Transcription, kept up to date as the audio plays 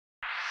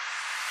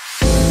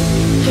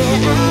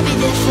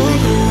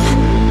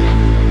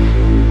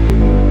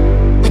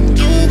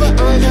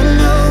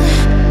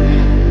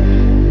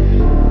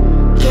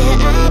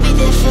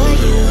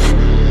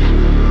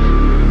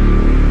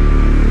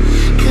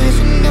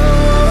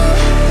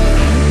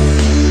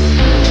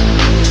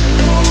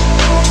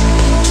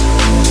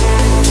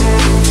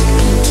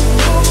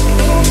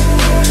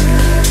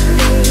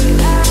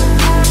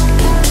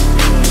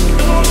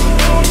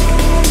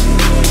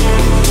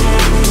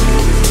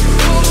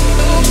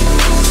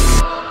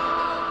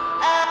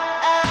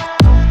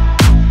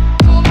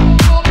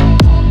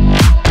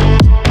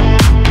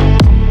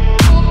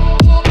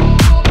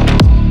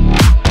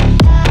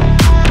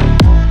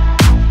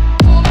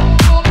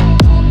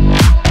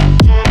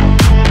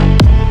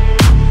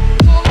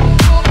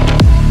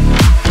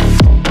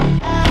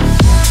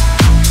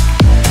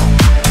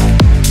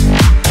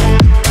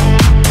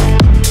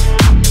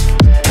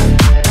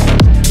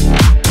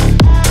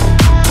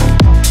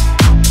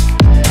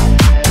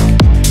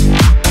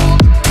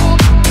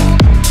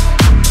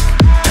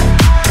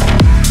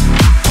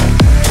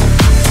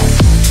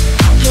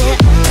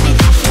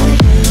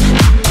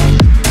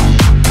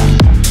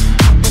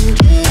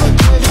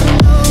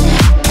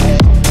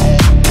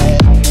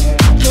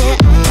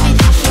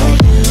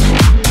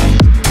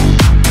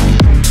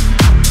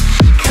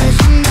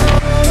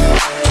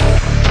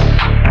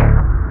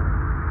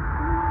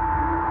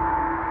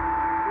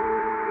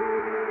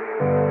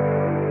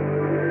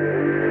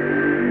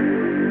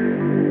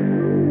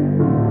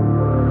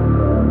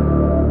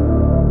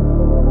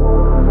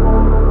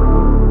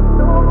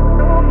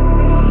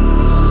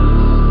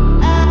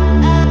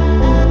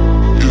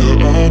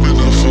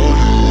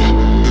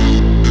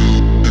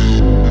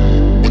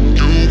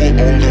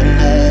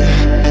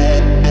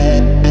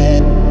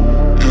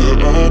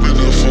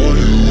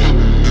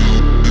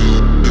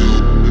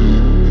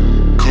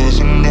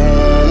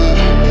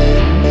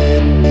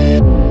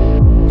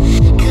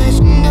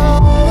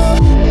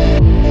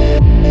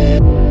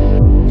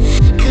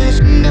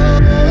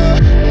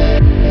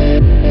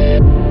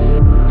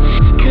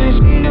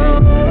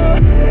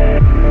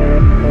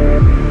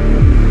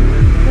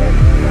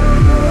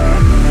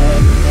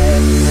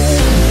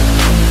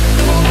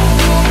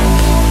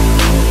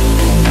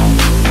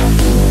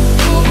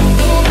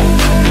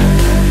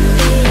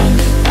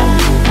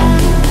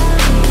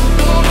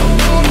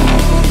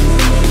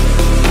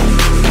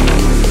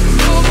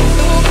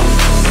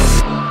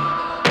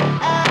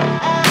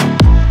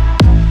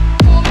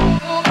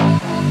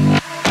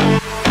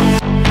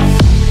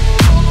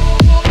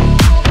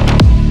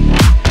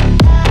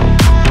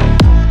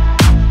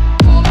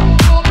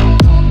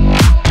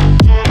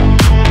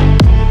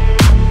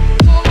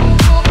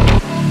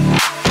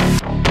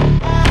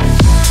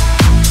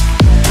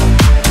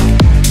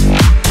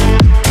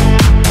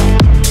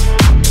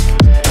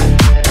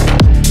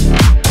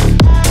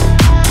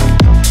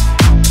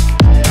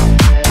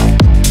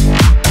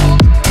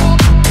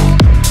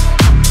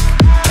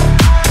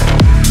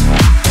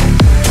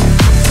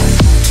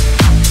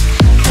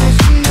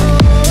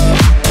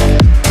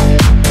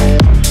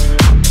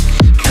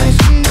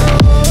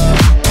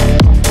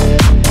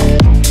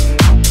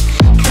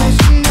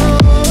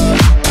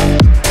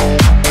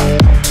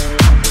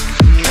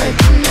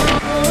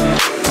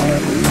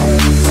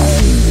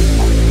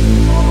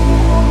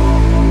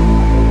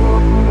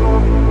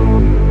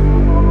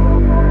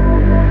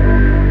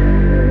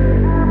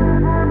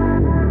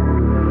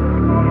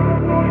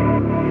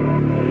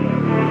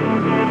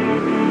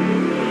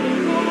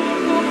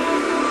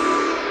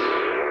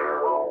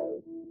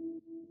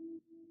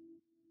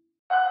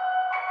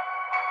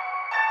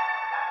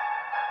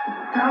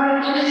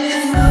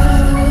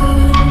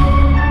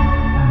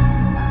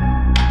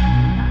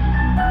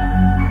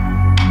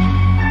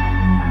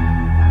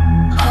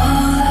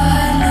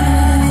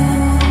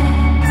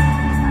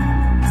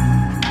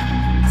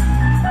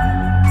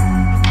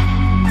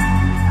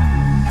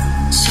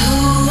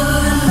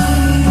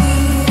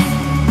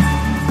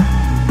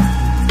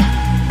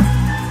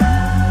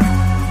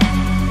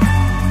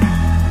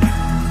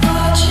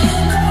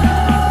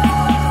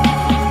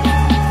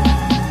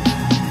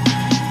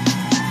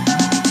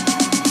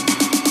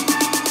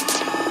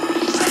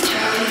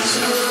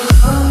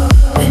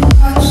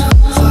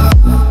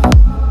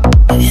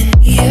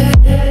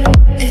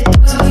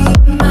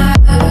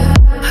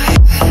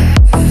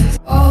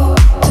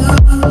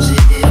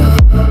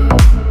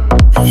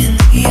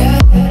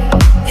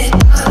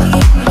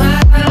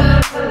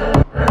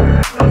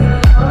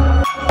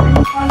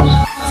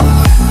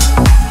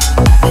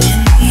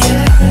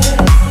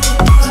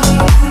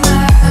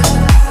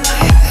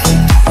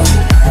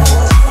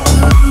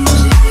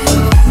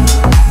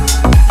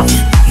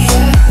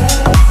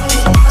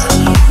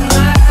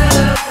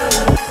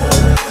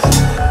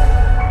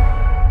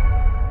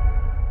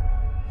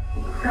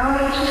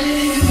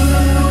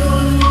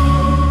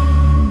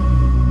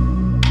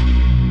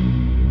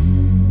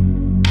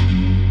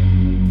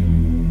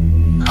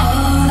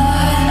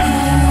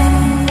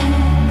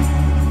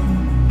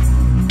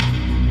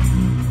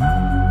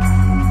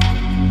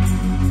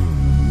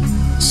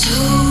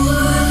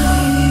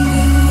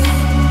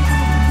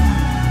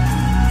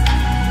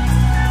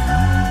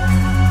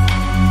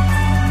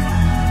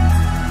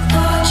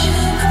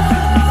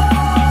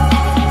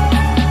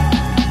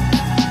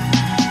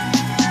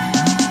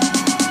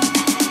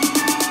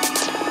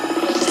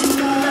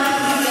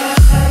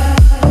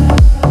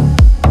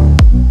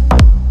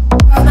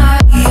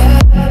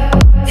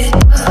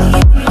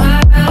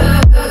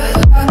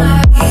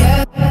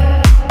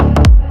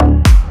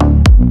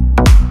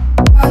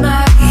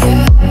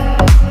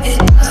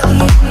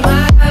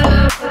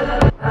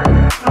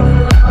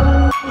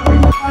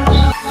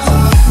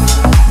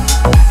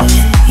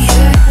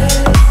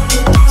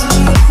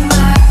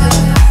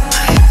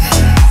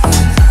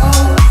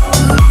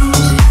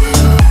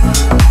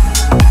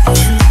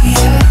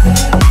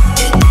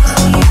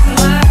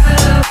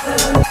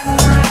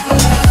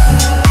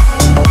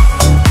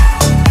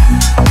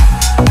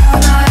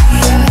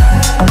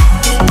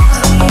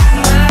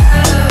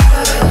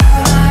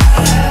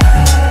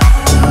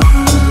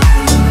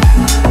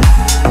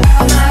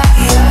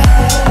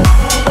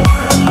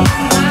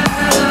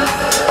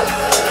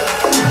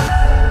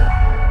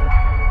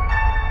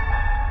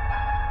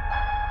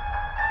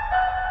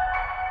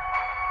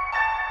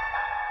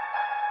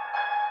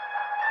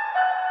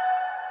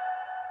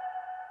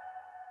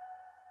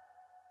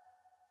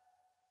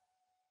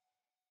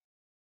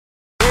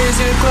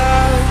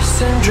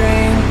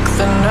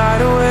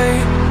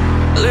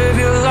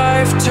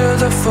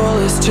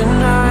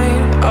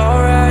tonight,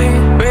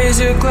 alright. Raise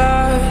your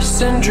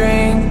glass and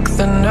drink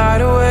the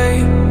night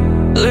away.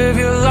 Live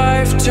your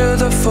life to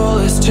the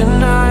fullest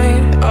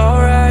tonight,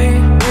 alright.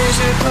 Raise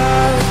your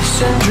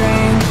glass and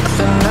drink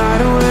the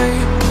night away.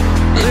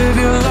 Live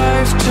your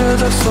life to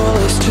the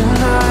fullest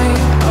tonight,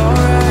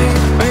 alright.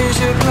 Raise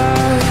your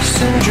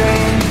glass and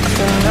drink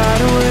the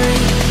night away.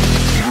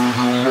 Live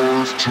your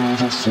life to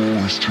the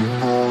fullest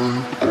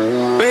tonight,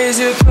 alright. Raise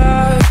your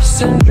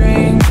glass and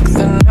drink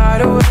the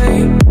night away.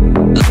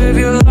 Live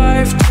your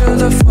life to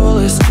the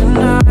fullest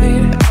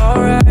tonight,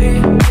 alright.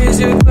 Raise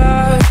your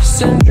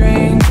glass and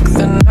drink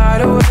the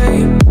night away.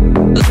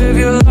 Live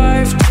your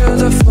life to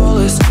the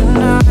fullest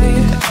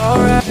tonight,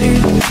 alright.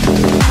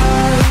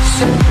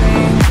 Glass and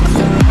drink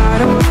the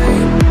night away.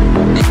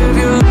 Live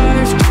your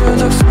life to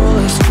the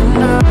fullest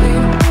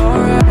tonight,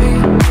 alright.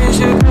 Raise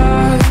your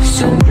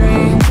glass and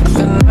drink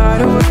the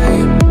night away.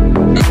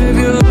 Live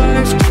your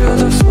life to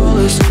the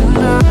fullest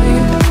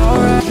tonight,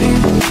 alright.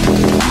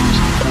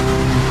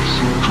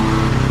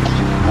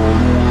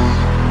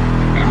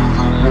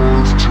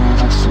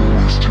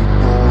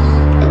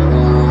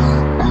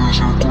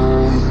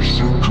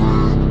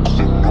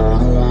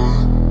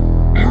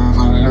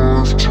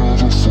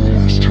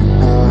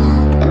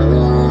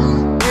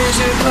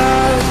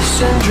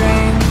 And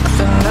drink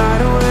the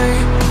night away.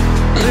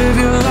 Live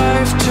your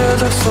life to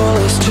the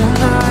fullest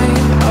tonight,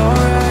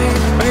 alright.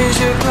 Raise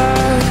your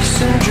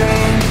glass and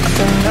drink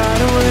the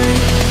night away.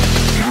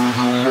 Live your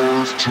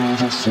life to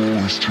the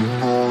fullest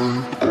tonight,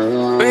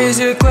 alright. Raise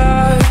your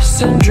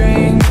glass and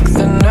drink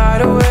the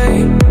night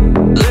away.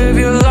 Live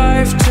your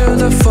life to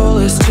the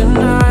fullest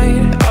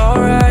tonight,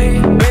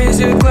 alright. Raise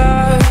your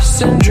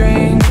glass and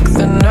drink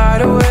the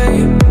night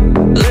away.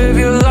 Live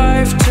your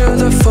life to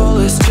the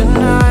fullest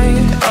tonight,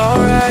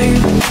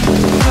 alright.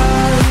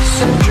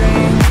 Glass and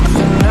drink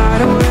the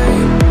night away.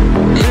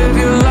 Live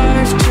your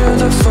life to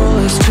the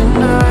fullest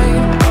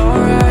tonight,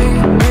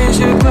 alright. Raise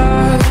your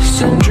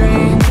glass and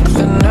drink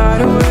the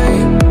night away.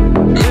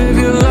 Live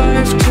your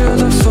life to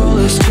the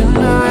fullest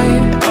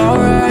tonight,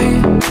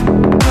 alright.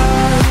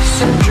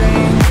 Glass and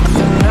drink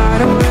the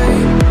night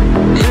away.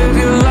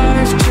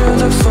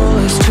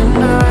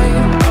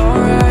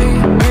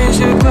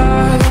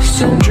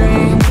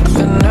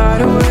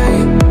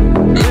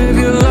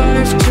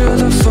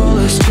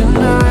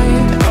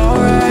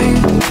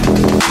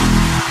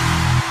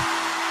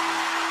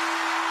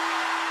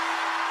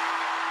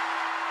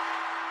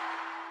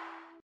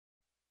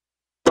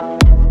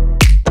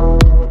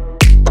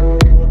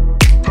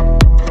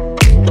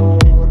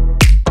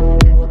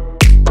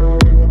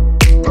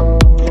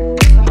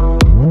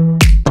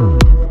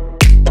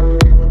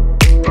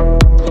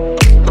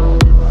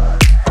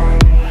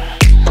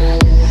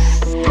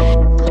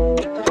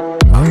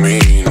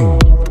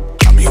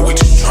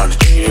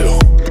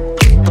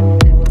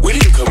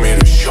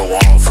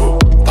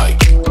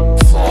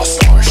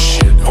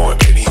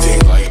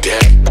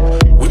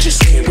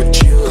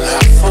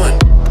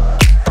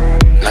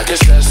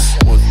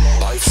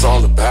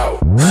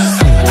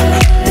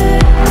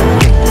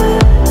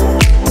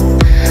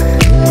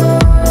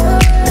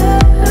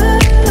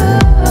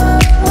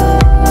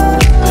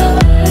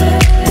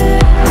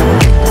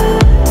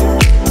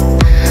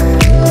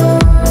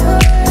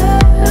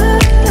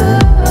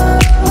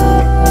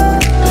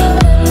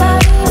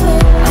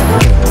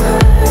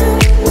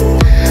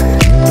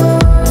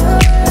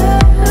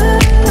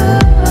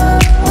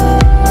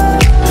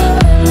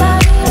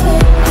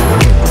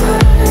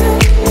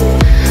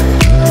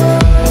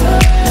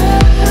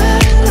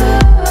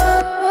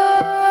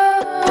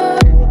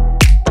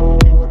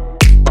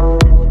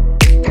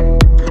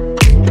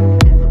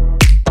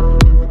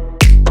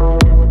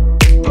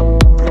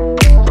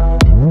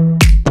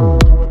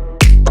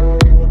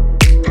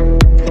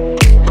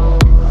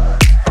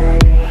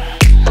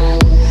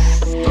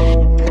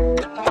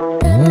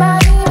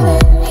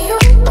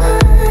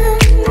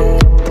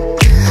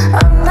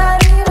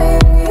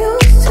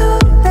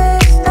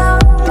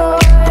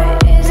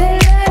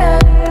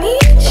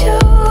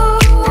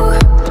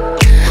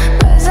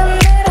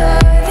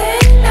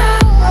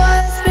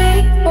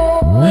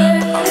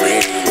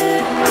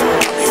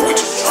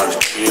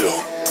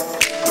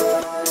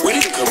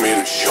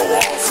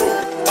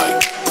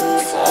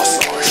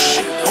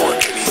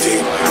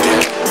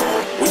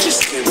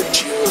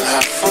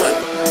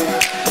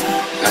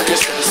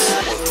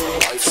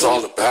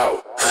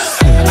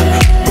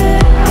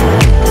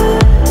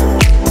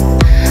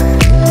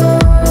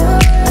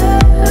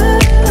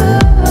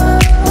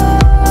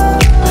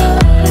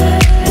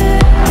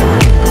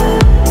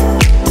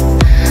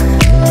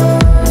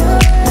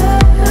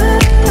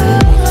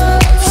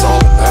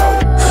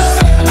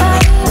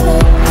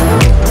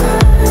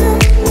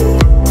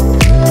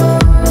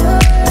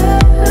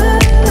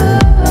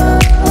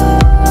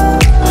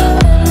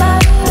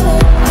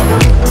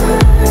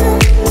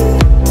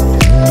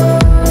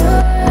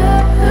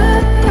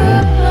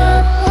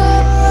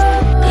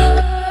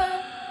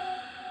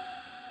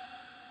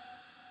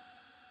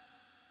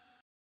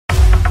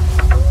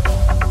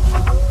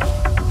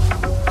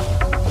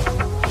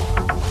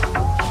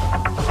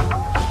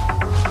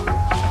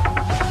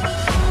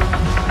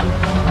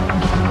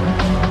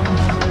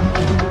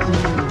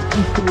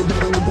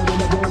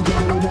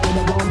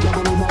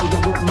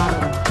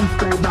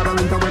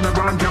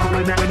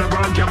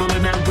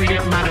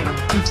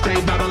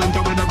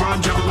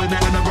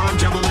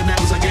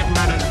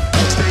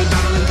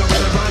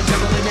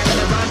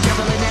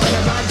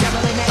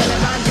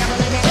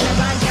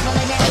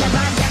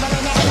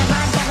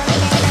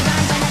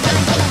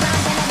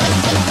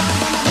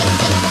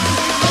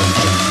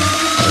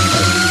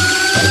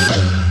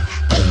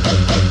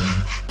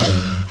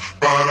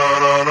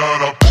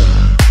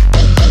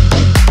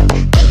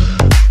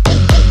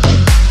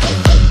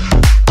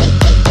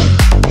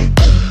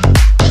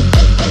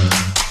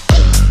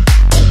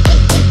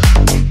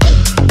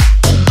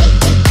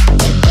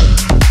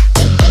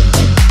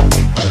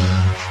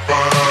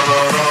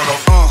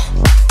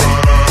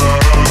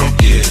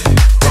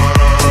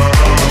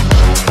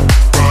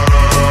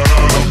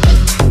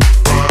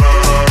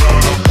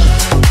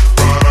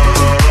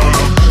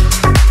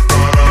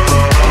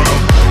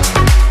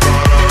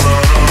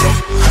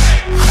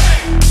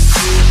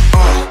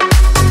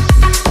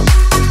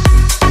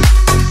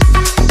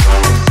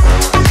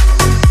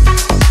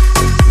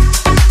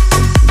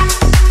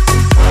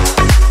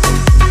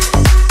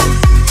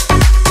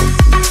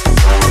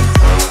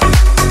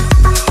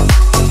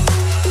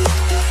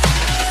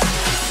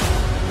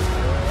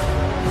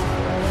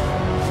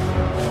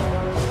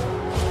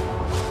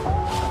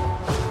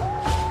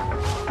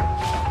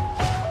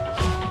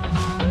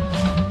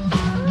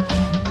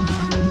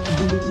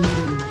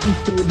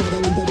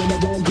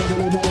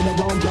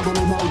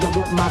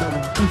 mad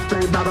at them.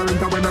 Stay battling,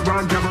 going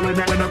around, juggling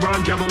that, when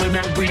around, juggling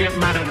that, we get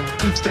mad at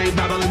them. Stay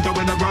battling,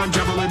 going around,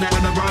 juggling that,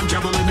 when around,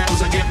 juggling that,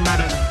 I get mad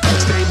at them.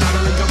 Stay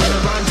battling, going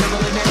around,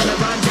 juggling that, when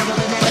around,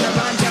 juggling that, when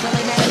around,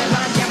 juggling that, when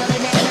around,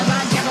 juggling that, when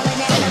around, juggling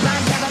that, when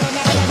around, juggling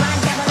that, when around,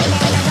 juggling that,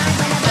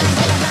 when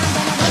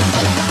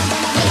around,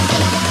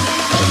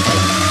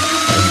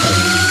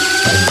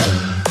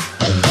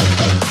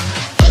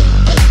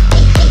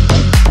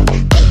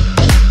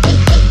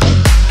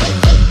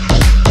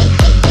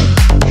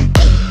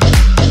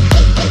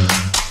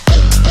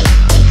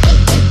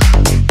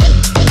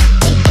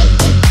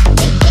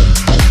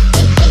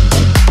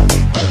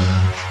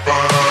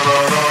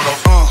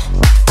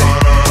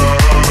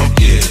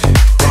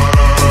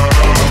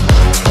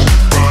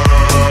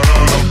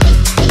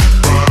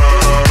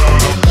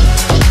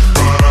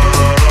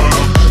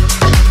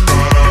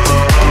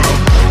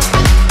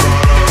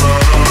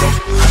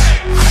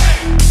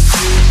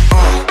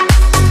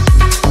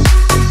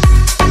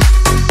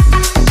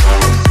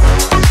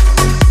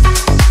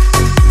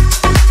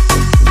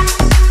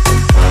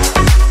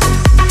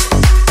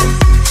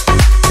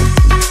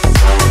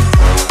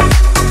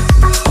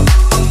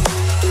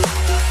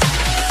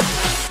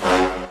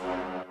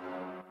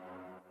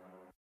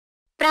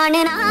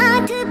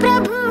 प्राणनाथ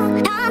प्रभु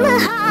राम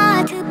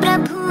हाथ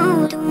प्रभु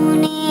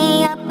तूने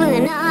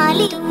अपना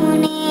लिया,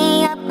 तूने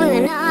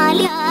अपना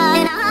लिया।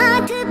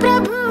 नाथ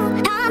प्रभु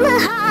राम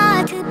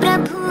हाथ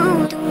प्रभु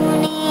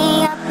तूने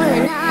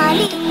अपना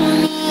लिया,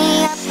 तूने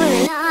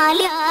अपना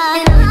लिया।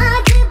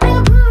 नाथ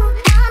प्रभु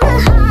राम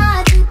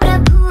हाथ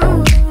प्रभु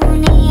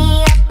तूने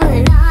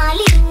अपना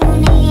लिया,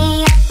 तूने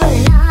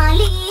अपना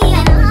लिया।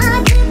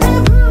 नाथ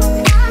प्रभु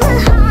राम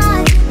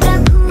हाथ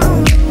प्रभु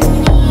तूने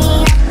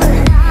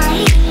अपना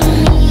लिया।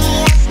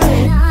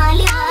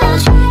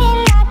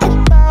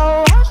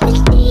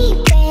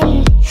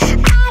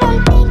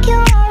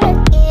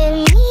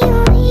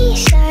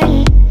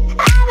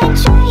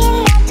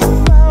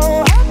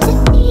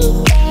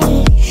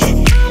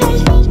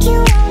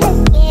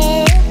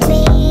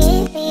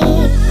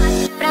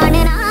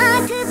 प्राणनाथ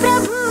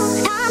प्रभु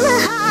राम हाथ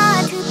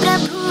प्रभु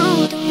तूने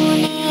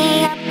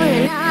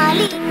अपना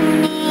लिया,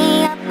 तूने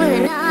अपना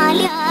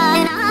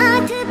लिया।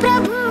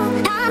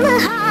 नाथ प्रभु राम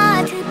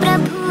हाथ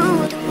प्रभु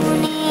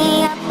तूने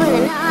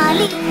अपना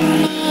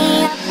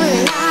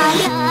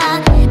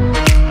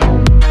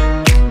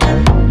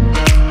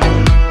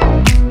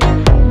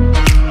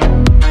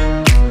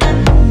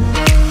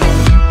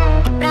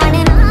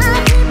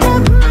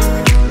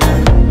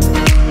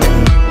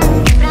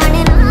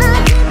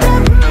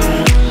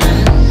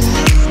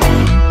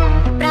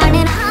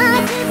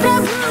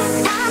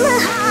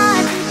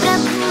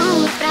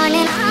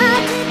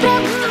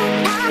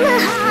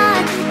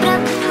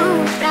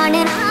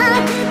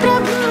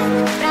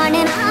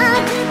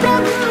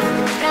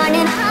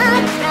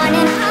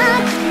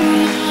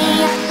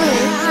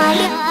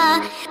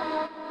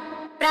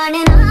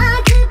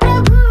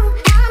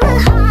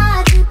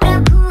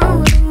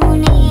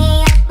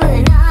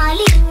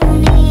लिया,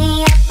 तूने अपना लिया।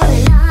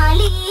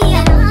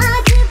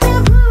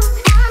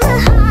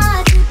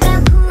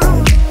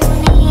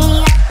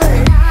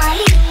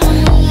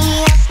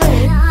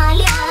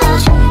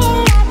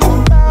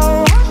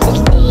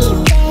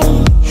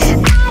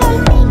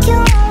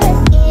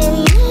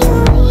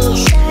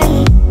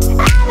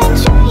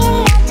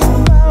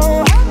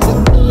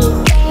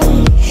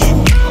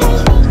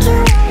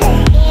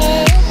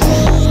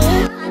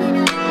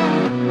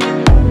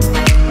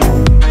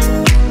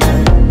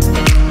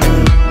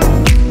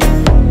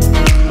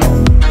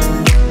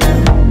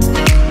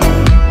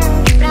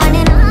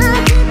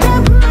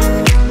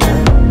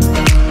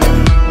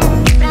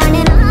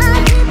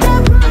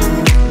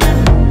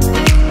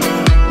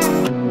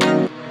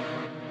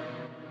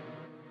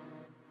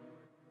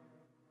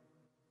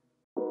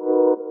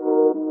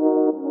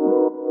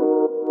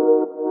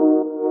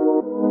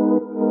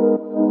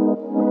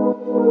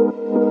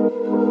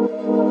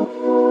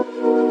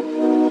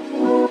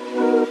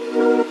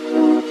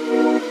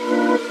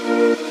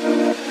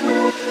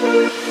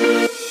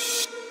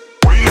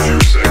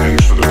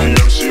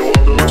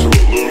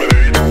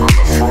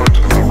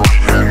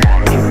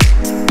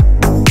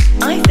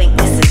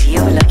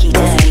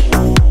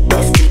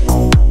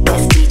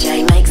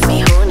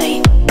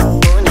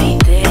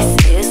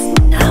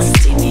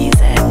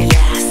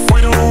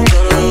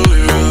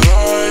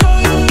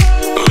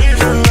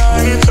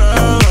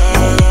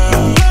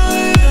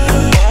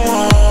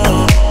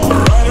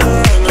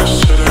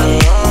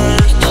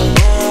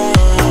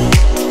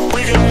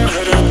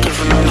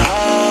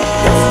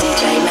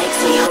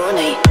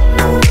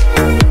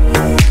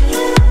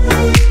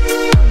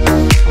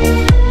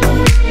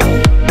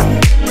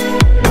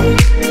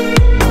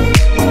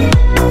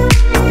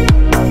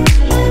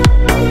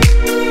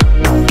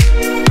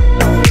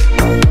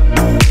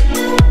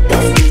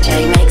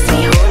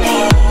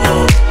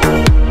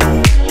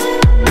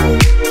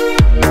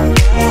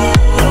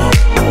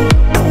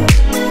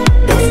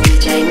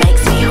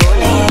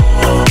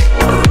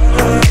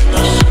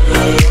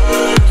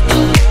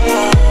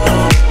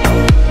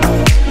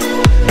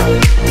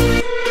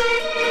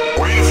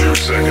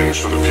 settings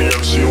for the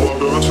PMC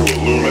logo to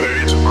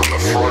illuminate on the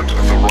front of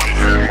the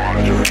right-hand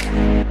monitor.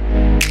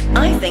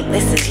 I think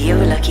this is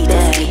your lucky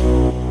day.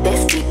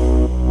 This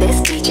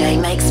DJ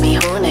makes me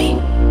horny.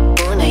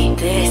 Horny.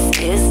 This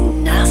is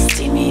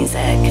nasty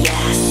music.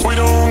 Yes. We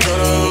don't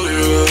gotta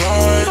leave it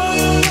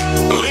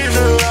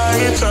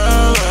like it's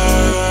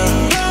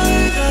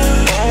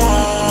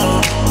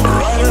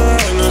right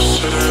in the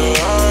city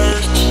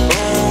lights.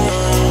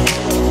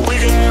 We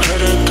can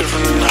hit a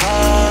different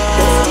high.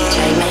 This DJ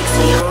makes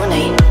me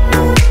horny.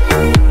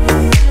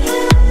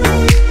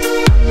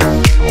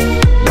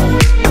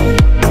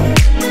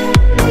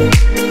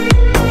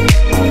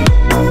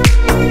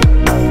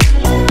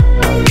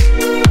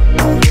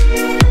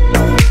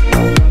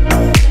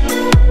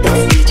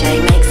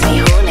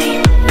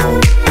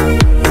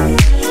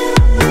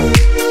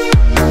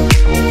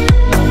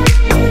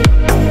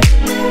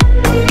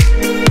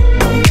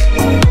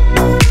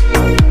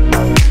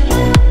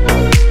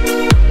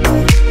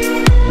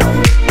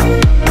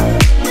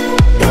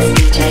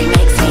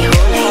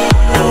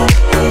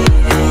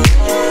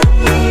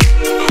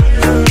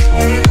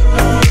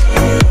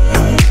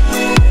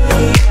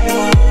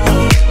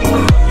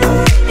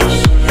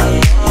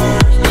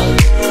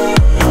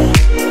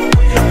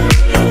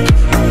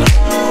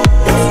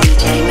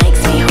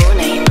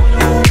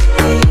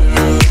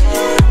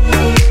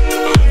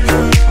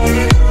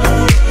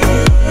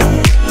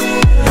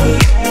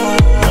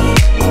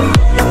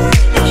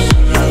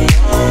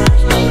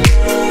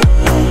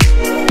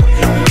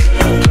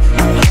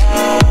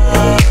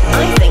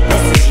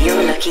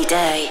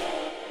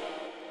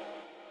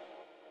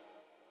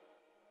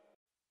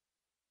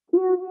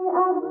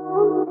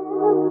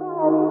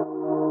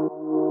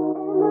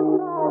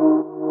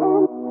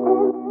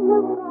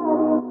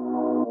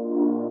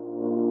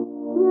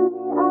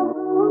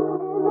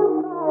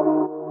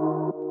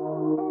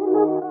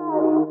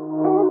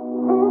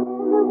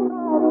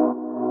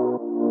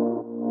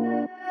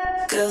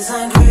 Cause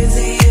I'm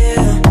crazy,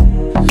 yeah.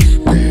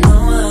 I know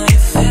how you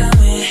feel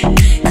me.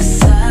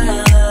 Cause I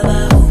love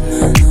that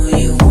woman. Know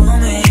you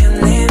want me, you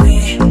need me.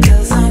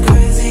 Cause I'm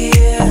crazy,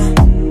 yeah.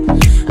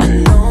 I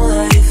know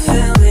how you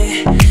feel me.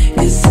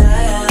 Cause I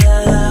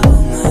love that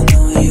woman.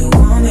 Know you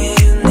want me,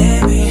 you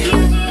need me.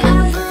 You're the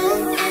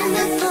apple and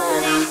the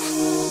bottom.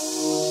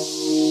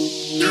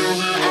 You're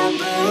the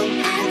apple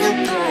and the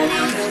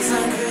bottom. Cause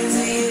I'm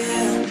crazy,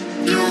 yeah.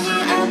 You're the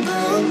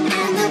apple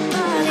and the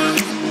bottom.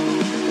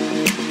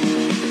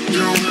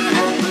 You're the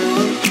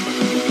apple.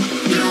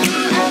 You're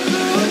the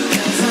apple.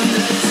 Cause I'm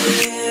crazy,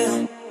 yeah.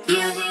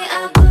 You're the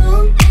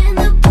apple and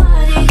the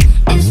body.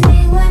 It's me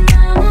when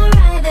I'm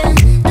arriving.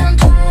 Don't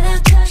try to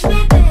touch me,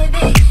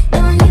 baby.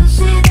 Don't you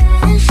see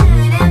that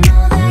shine? I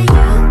know that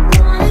you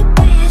want a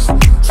piece.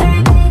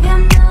 Sorry, baby,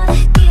 I'm not a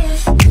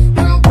gift.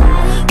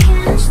 Nobody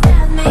can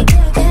stop me,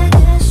 cause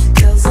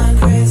Cause I'm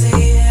crazy,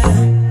 yeah.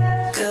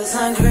 Cause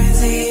I'm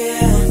crazy,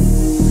 yeah.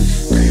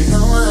 I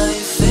know how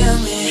you feel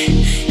me.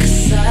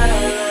 Cause I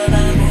love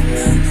that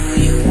woman. Know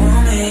you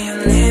want me, you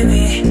need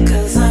me.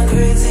 Cause I'm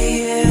crazy,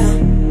 yeah.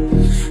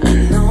 I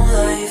know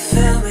how you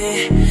feel me.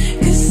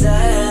 Cause I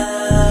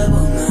love that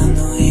woman.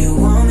 Know you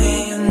want me,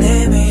 you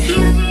need me.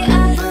 you're the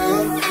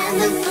apple and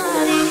the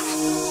body.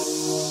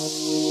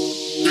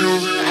 You're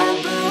the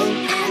apple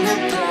and the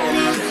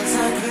body. Cause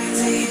I'm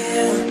crazy,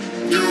 yeah.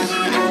 You're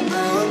the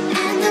apple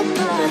and the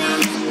body.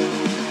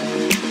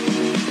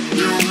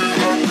 You're the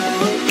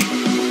apple.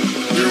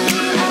 You're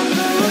the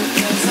apple.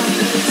 Cause I'm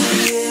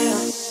crazy, yeah.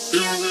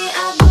 You're the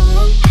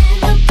apple and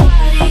the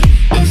body.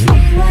 It's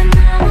me when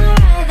I'm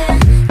arriving.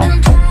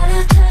 Don't try to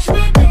touch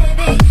me,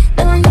 baby.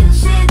 Don't you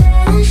see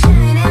that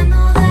shine? I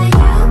know that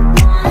you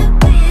want a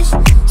piece.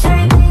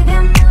 Sorry, baby,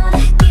 I'm not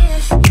a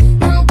gift.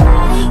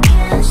 Nobody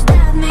can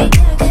stop me,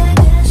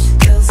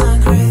 Cause I'm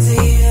crazy,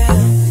 yeah.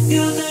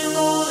 Yo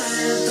tengo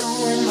esto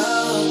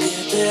mal que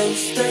te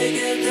gusta y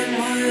que te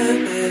mueve,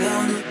 pero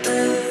no te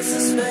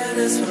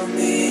desesperes por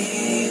mí.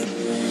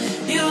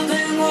 Yo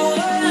tengo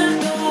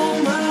esto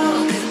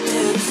mal que te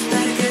gusta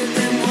y que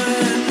te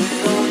mueve,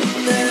 pero no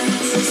te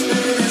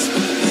desesperes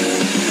por mí.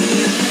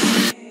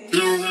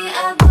 You're the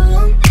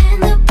apple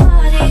and the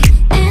body.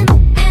 And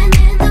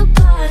the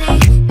body.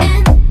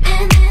 And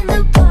the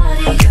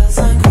body. Cause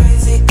I'm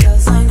crazy,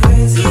 cause I'm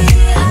crazy, You're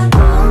the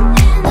apple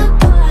and the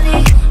body.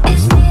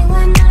 It's me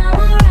when I'm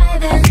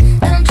arriving.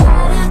 Don't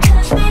try to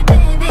touch me,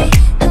 baby.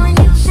 Don't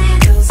you see?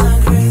 cause I'm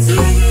crazy,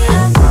 You're the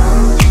apple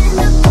and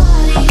the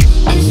body.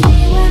 It's me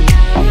when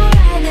I'm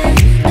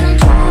arriving.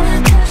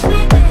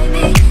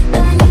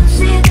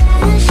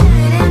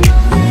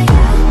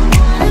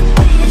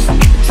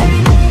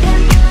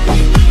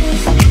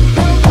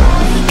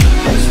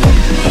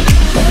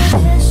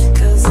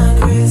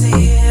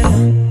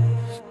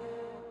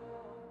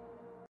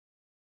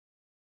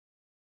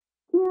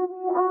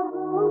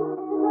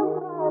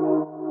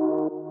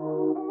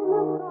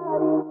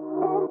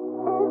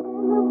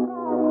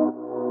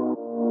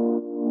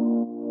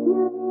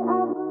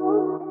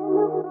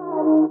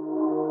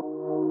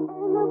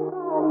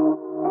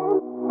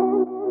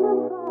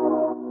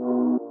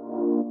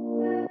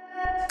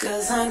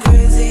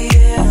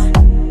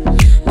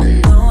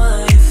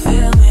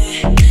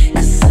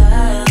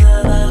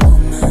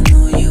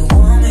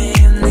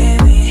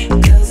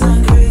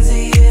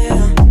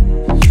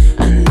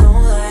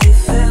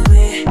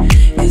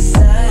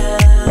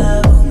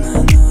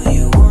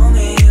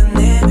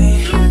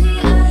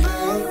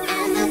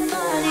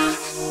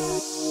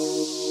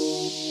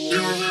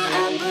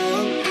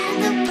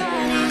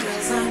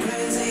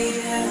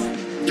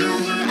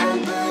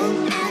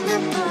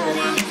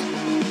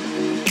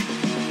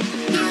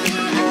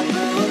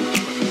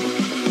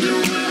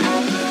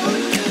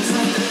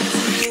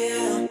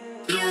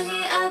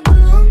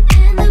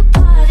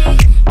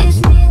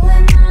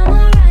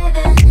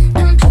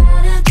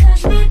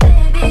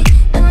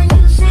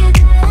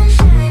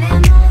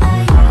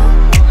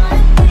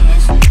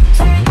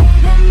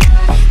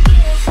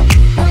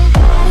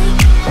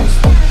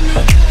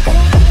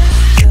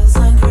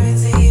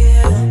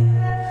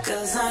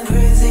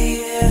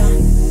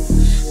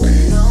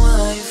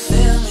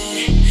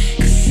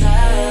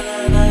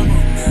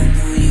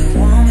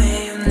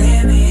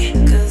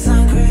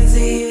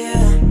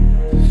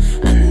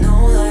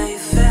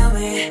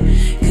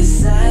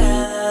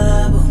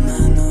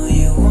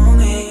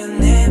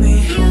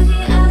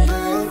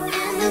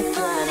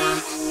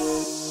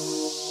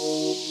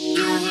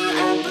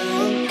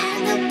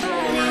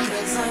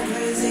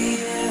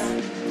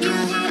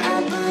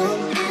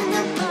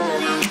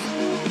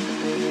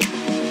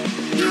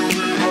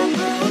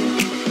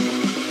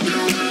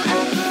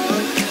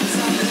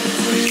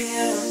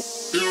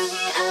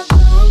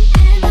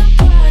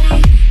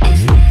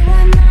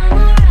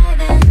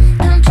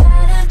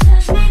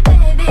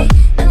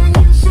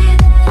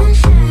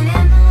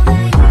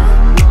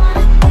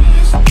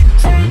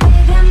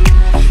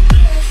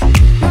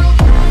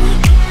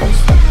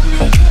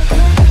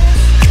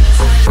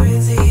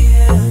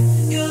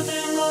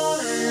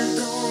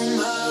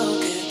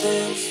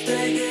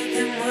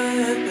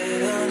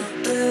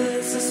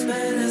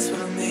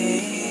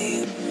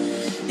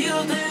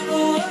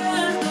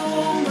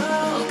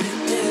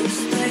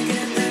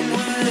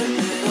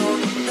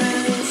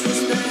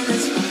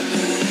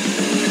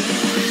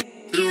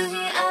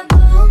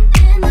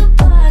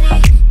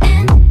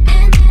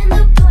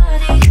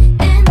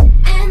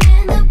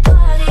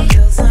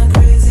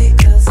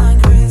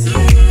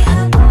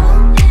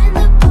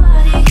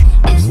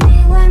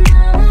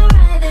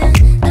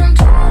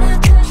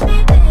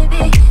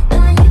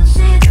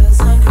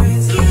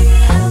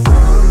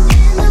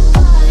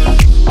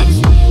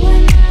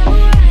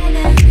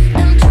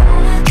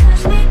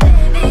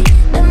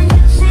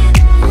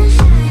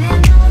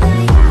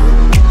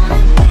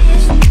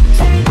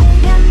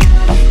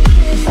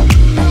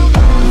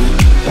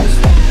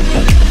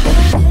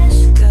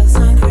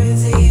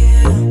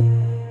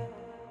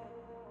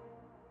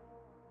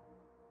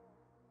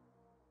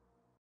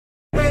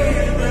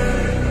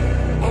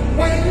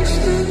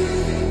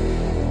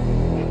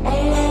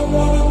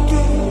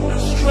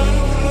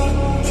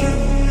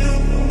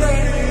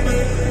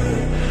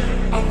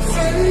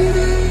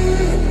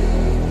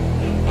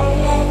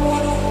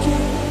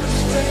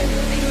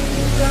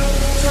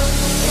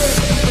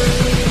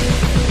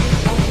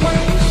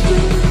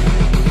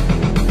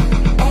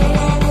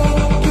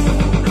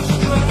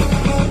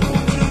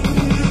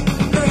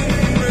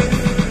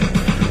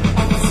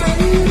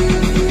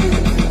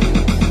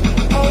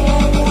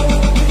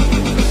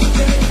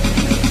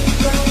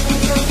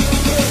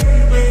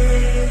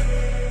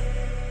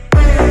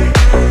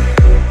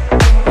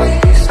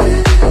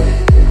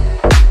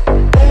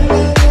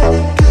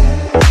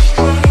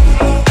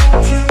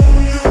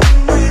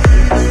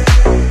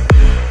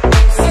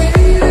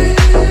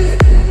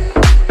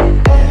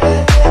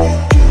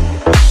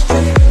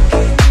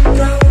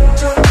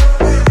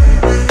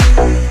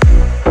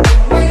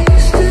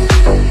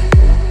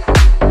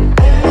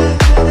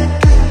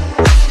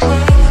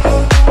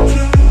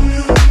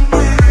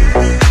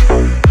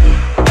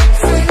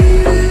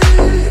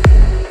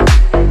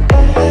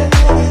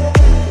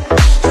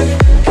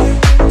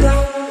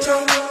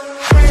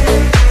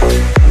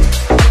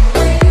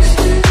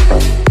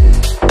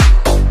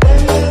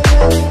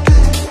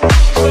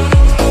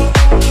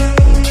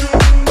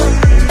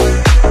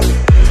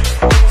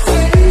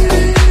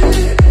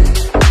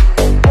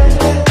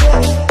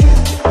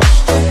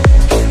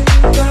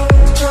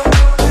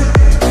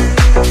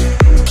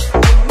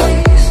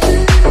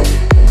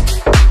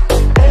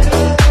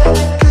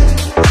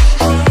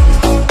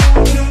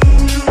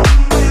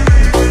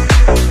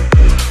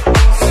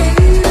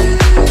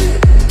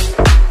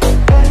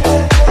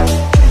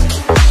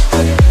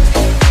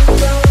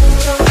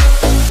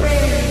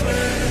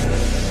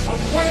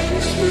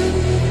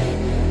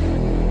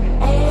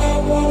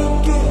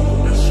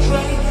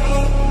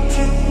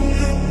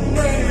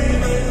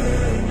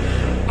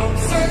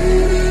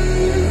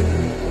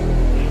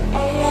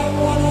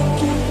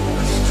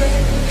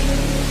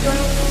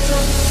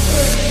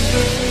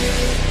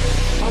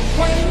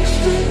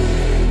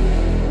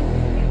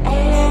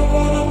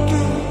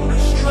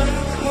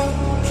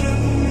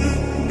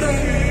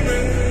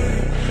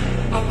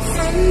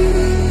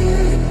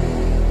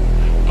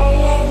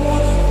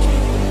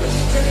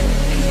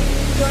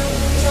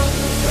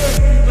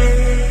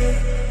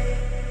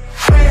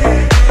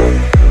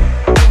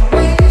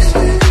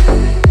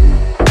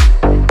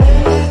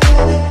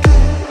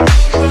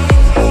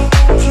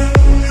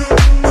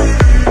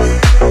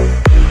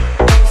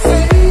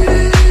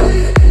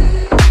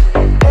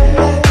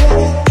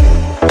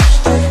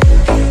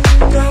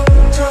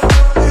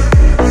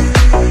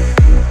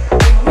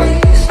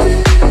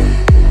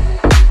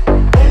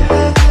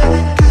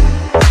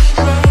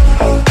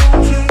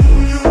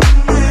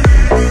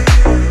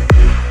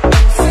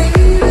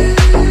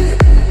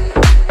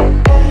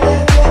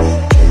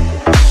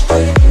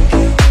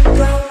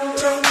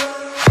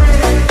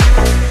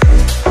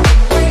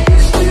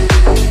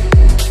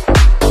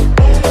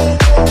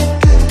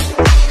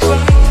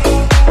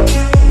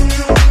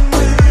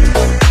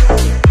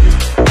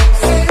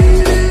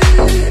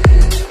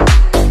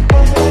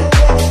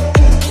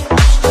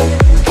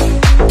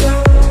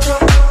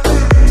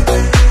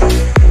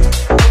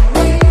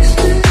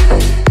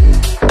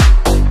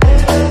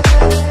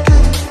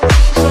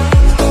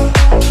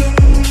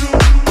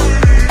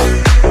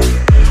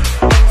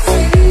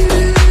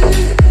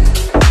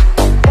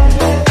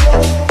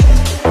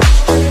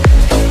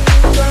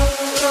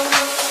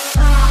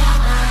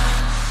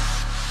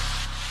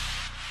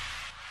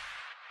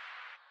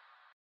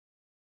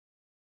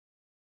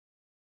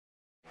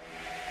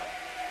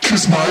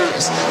 kiss my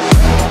ass.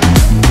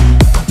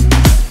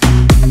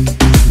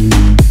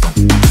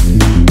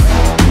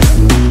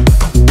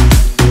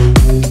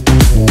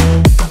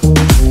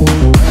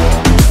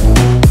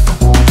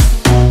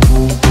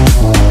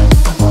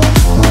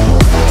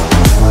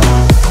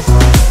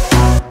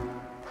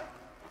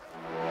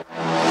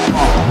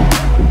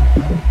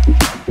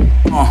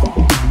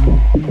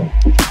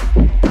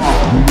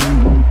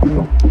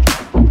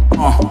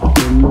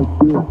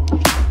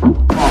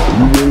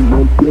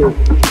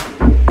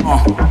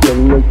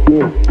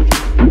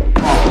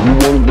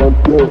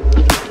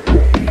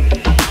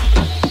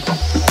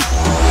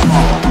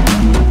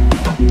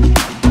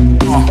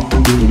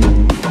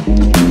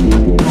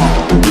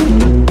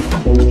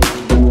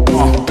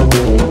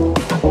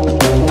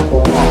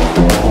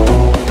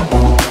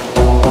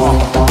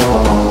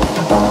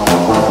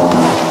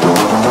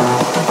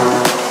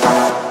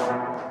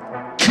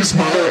 Kiss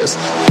my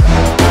ass.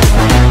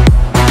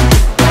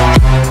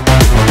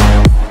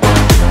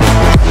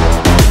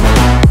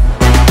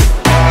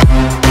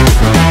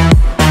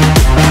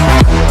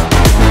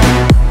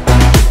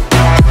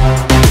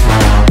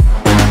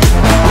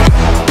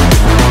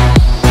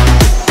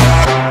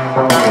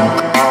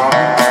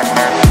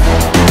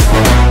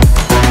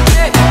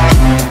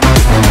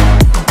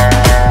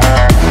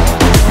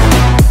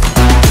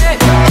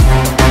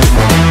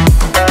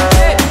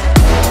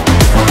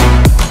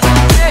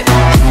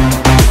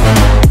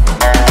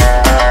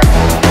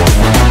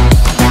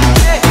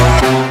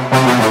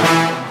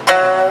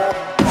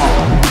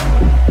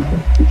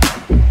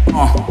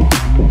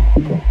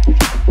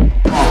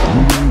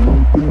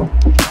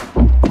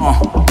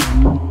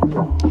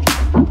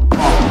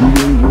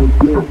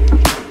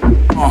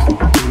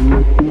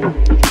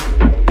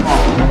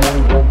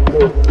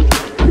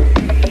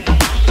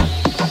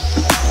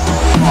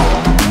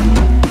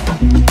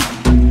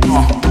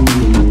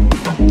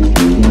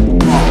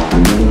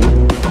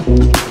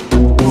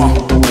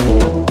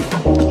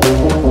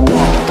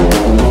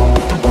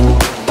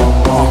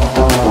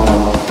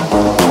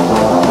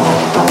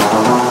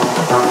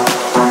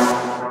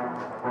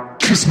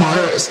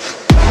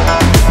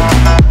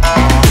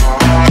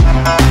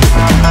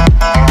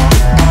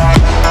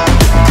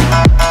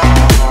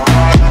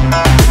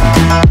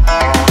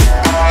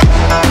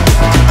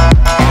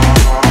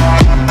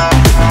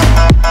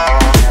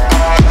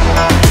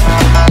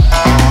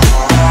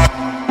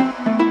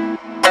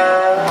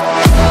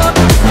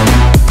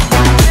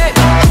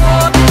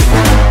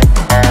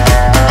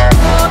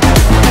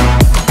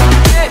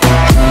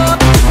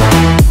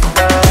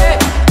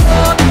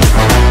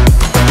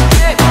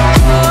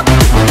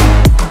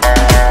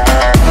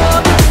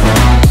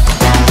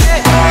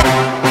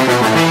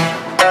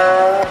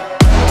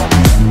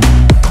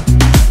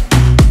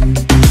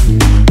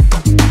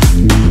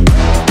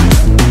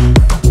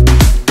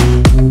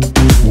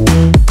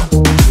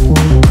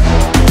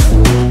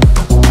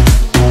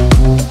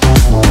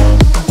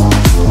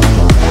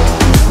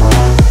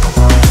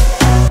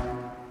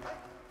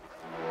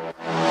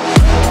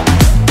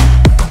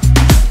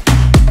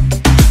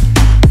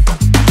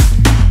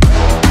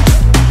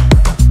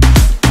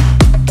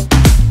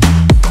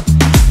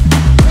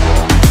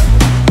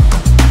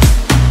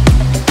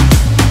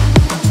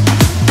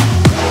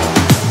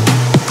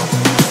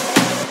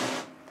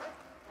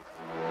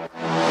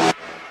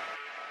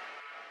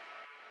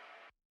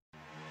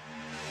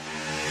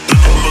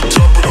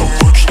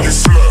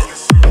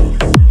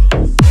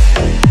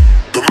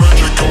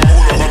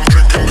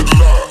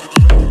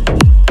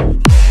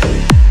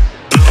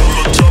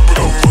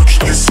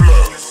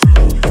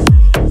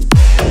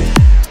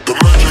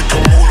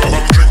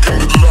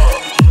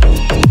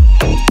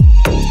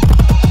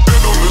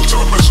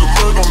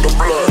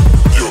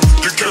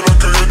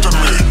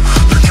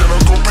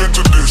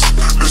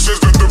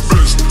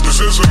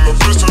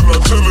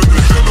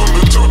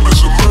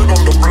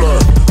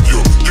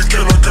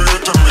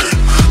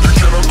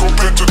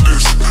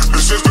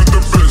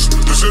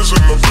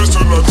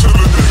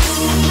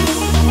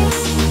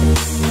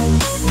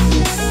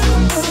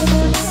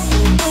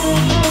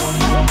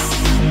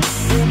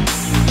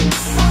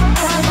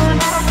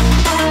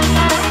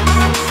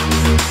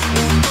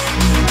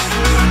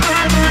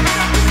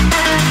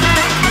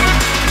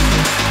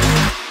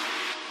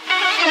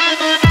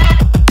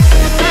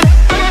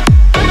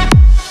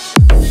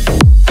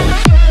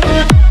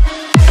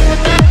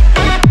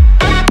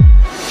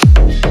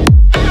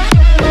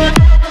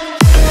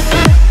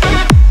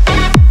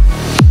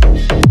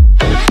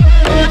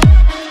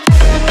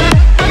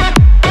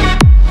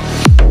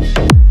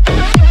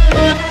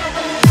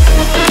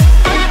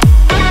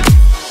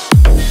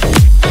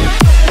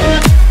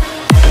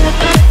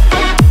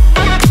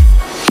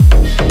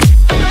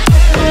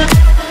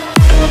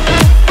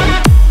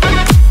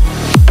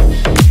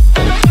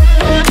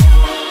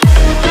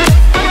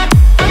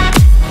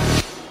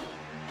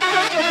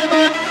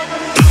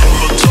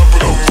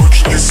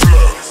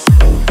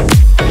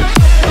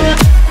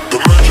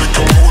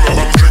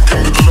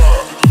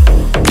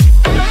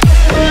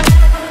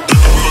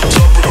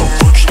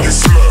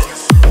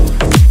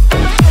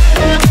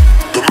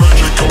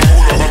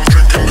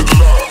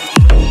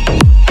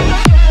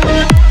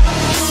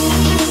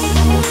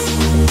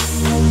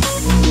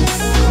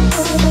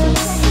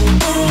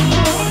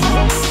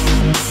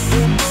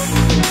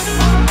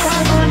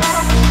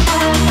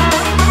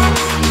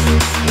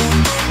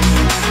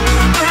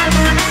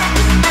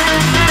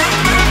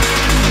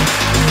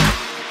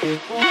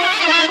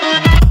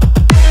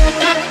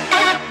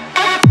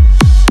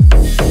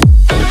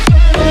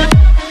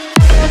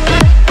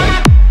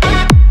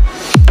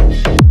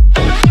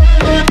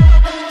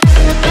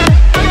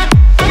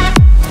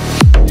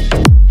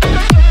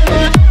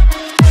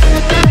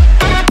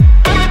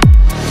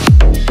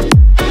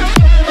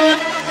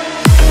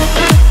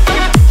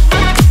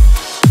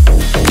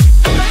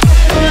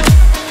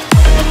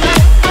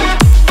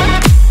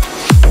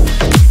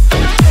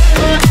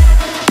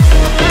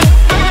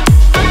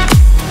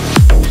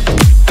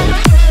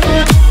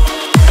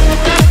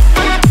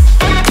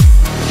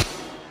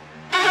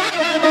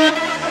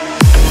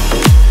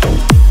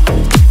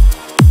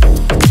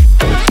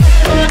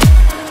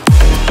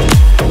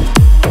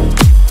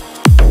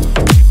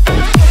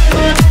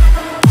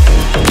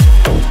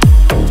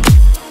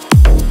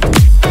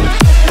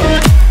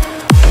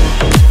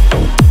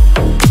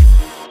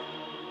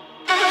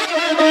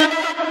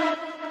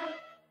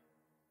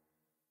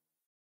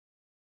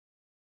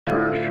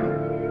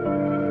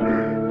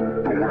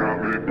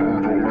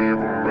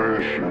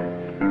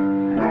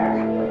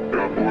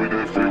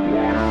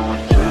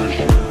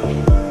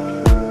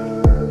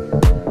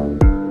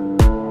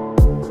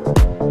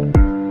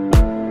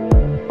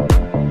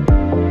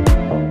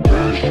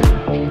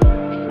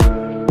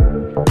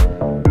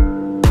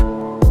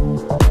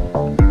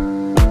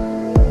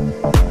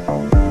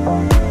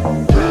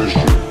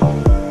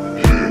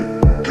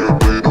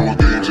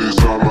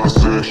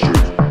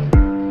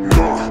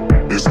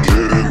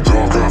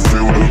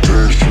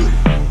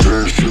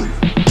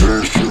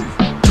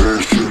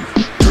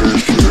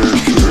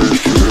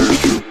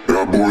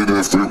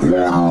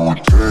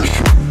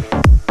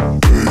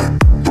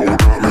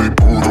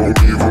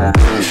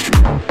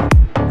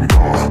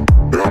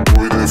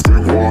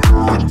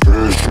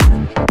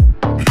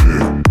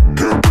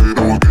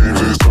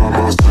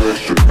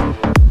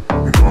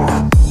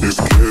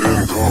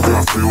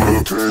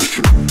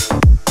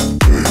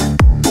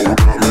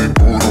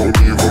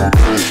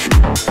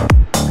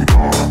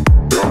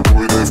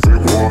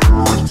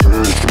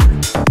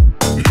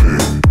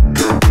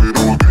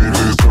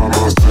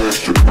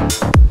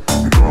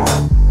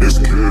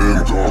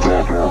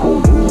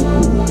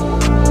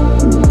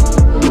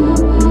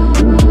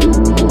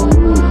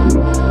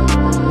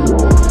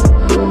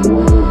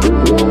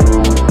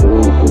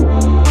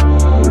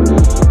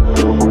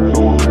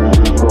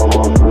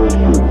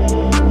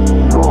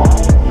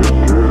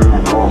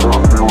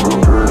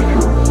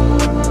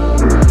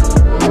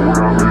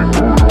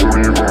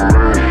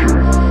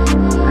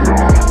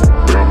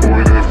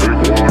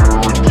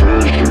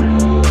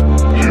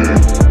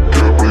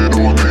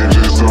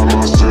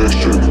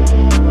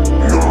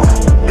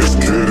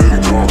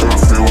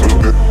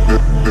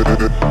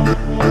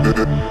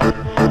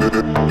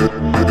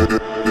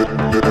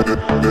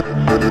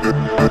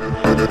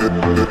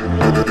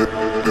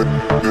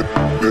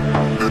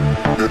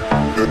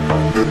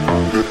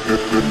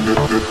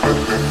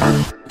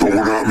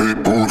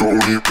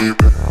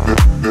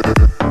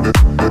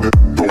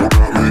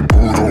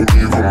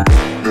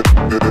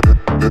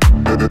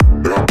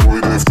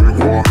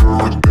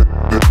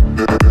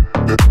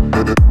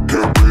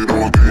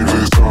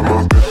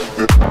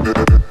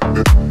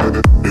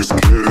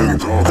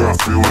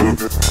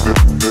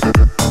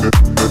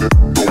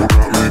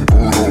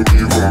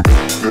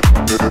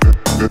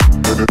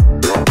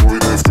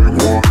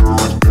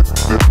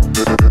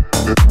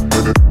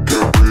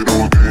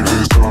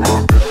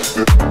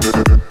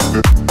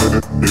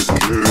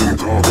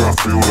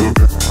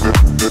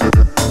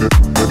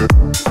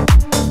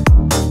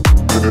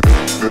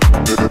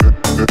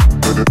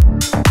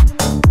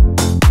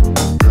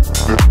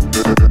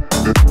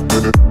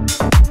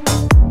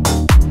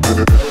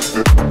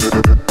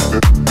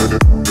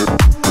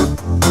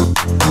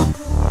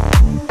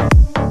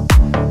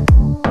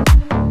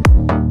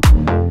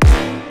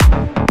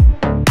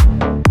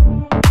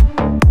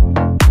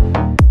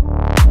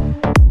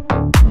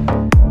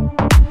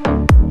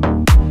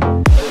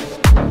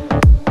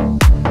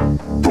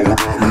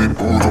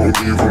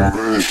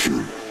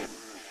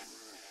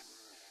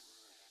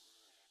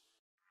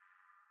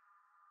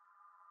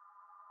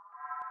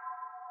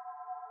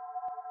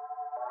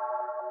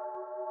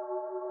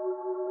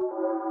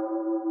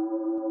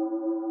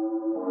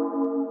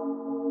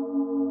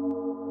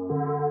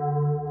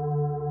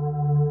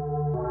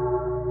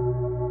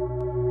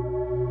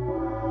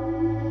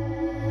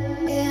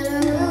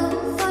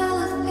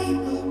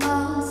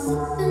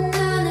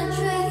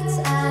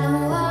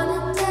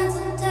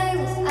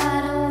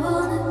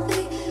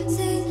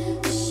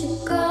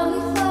 Go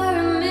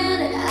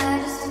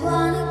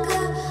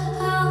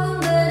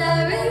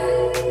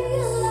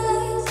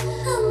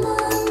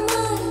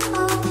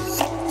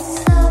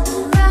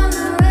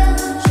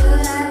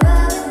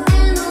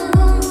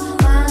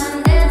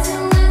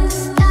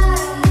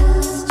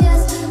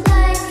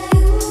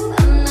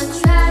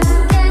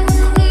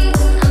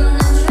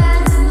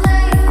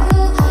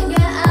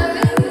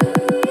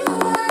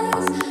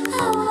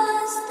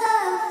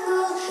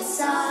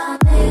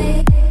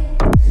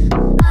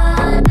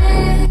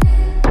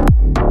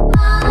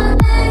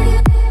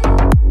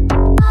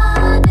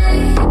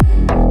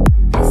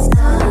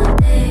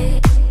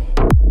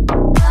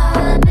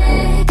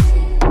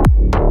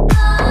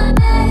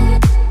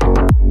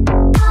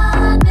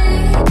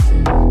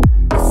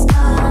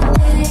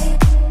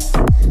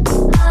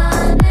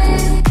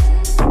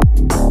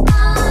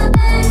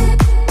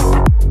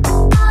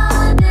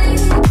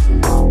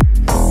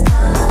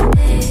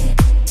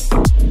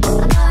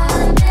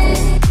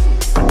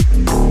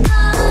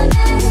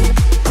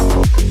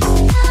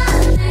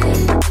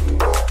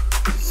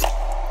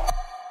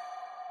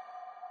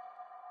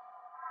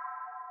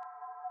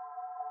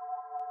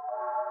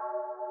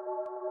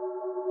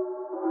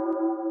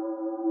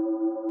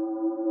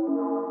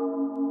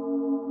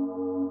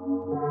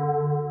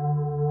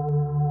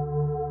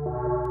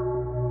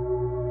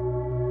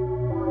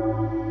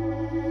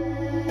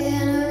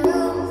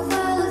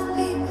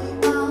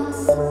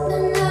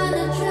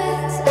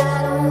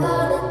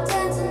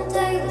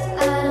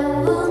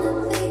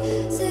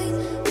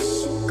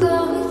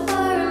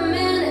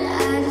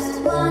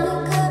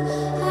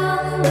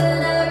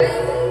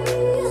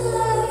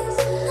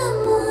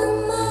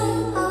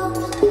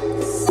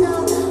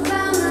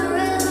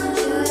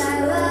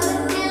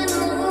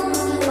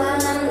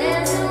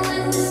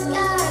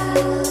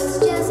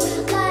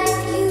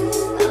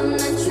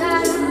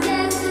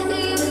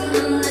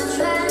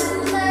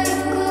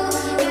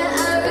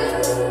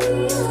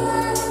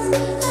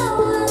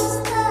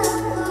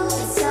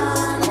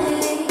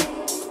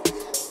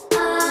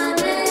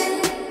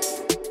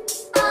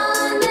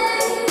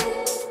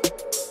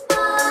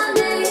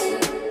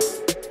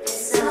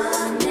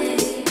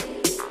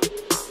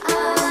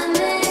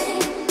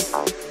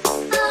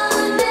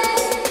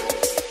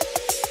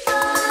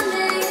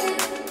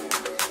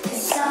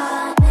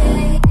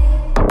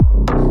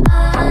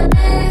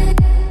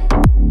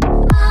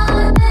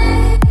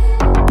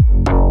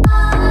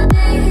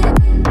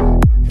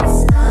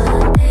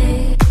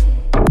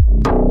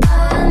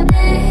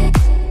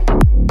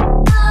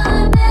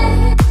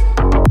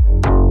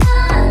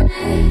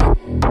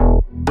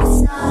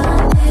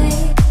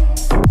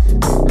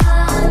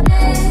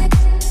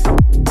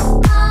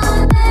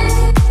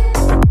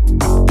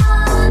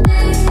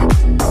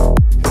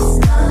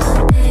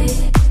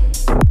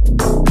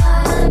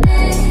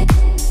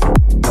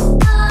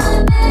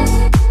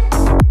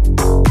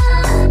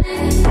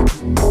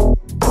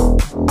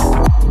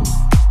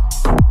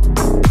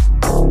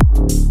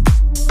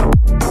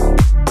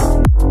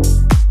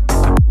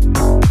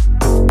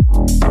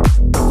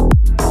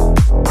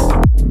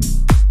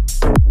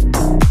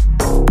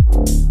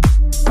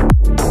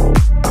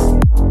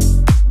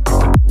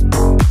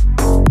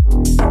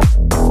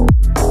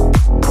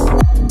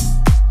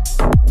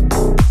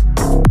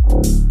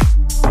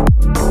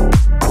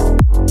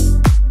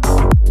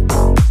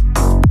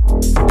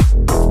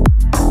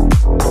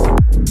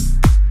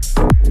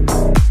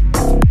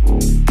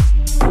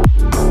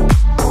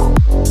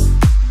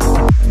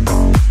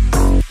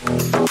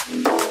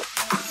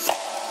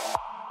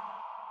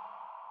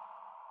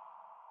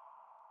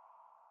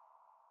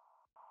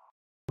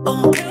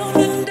I'm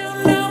counting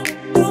down now,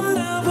 there'll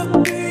never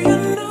be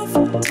enough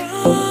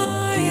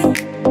time.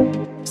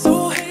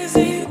 So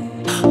hazy,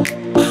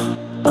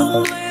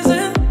 I'm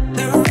blazing.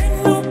 There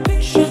ain't no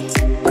patience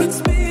could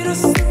speed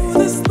us through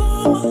this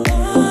long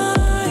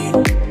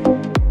line.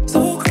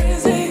 So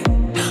crazy,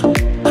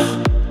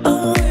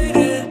 I'm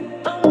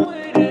waiting, I'm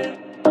waiting,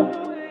 I'm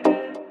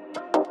waiting.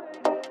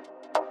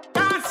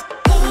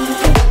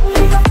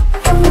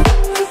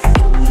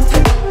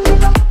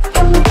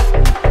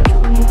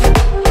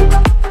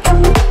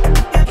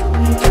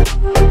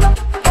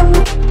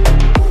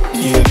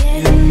 You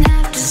didn't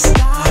have to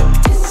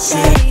stop to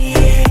say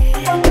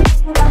it.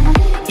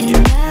 You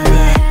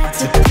never had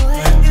to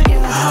put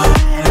your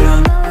heart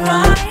on the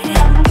line.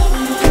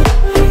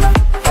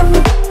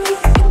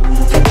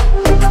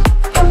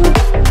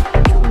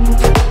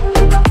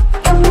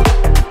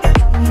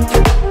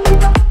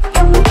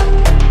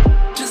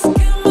 Just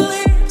can't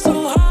believe, so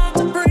hard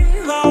to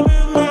breathe. I'm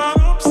in that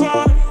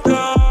upside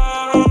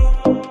down.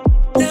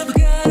 Never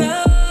got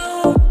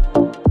out.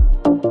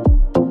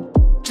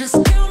 Just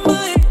can't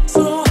believe,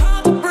 so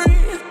hard to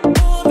breathe.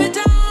 Pull me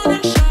down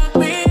and shut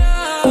me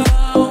out.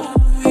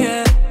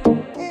 Yeah.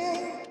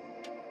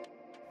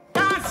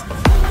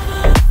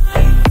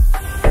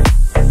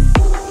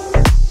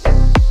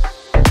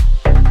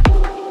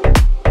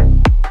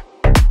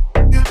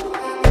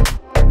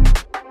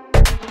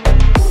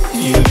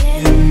 You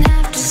didn't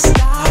have to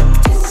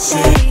stop to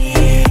say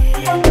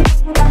it.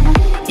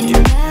 You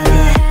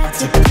never had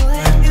to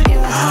put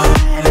your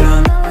heart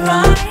on the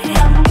line.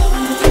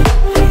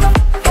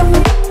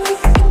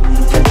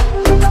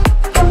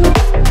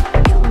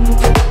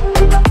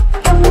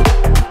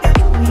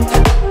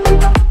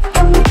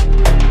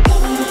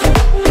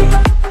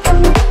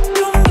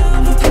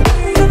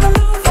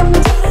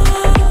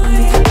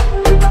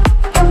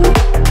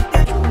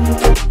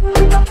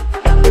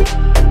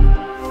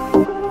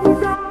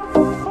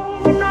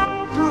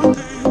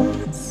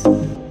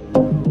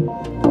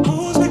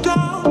 Pulls me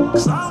down,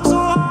 'cause I'm so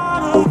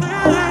out of it.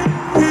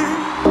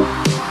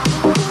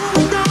 Pull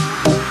me down,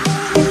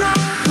 pull me down.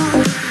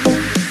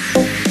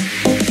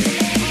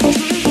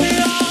 Take me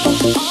out,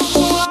 I'm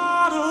so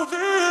out of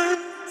it.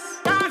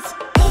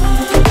 Pull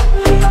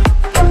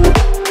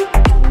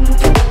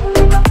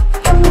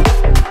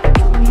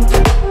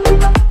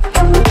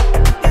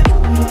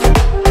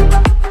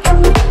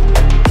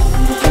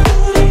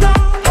me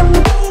down,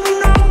 pull me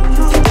down.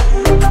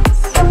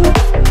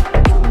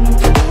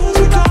 Pulls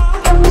me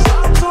down, 'cause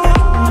I'm so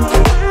out of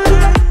it.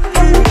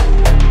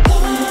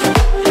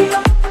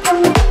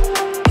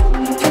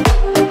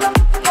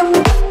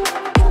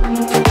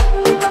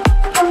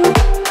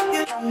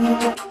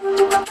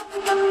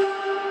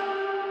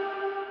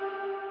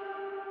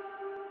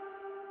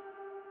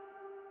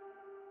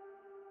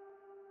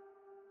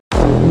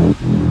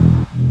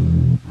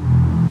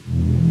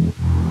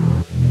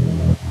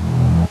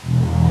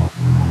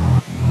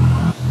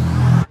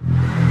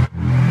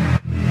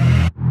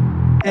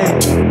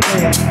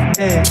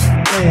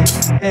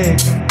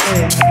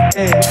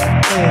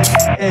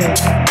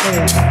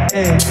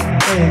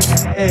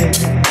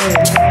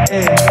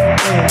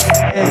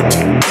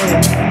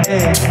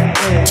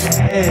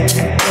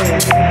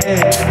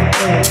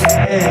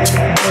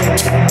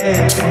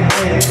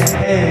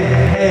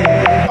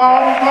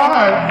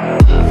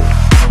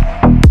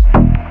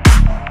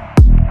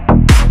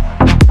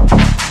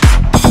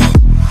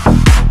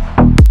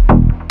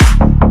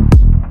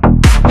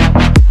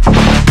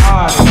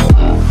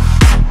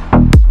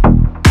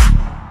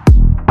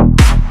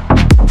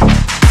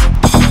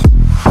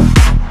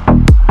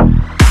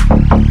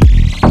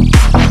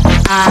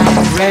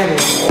 I'm ready.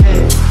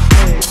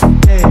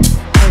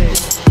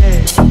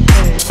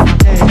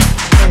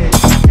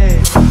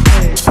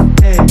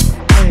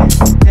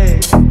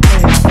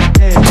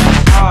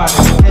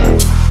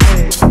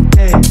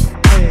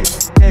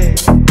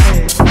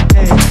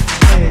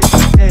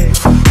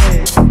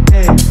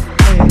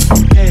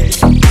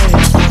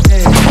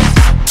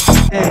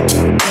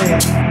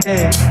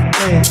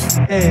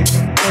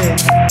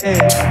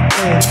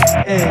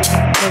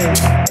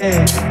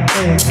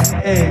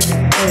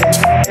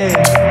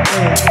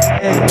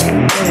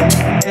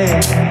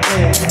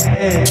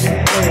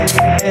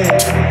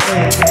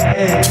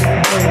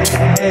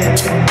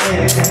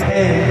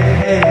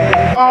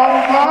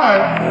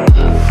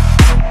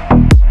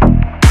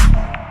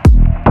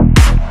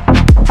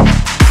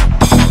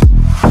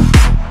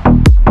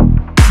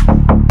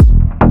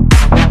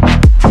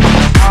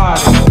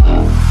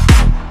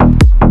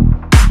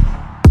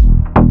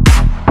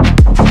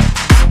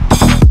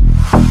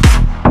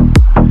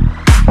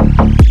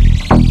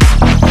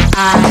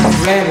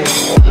 I'm ready.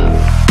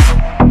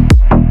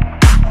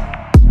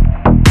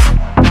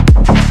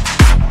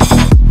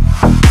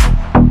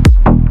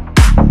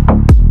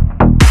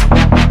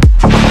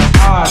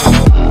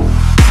 Party.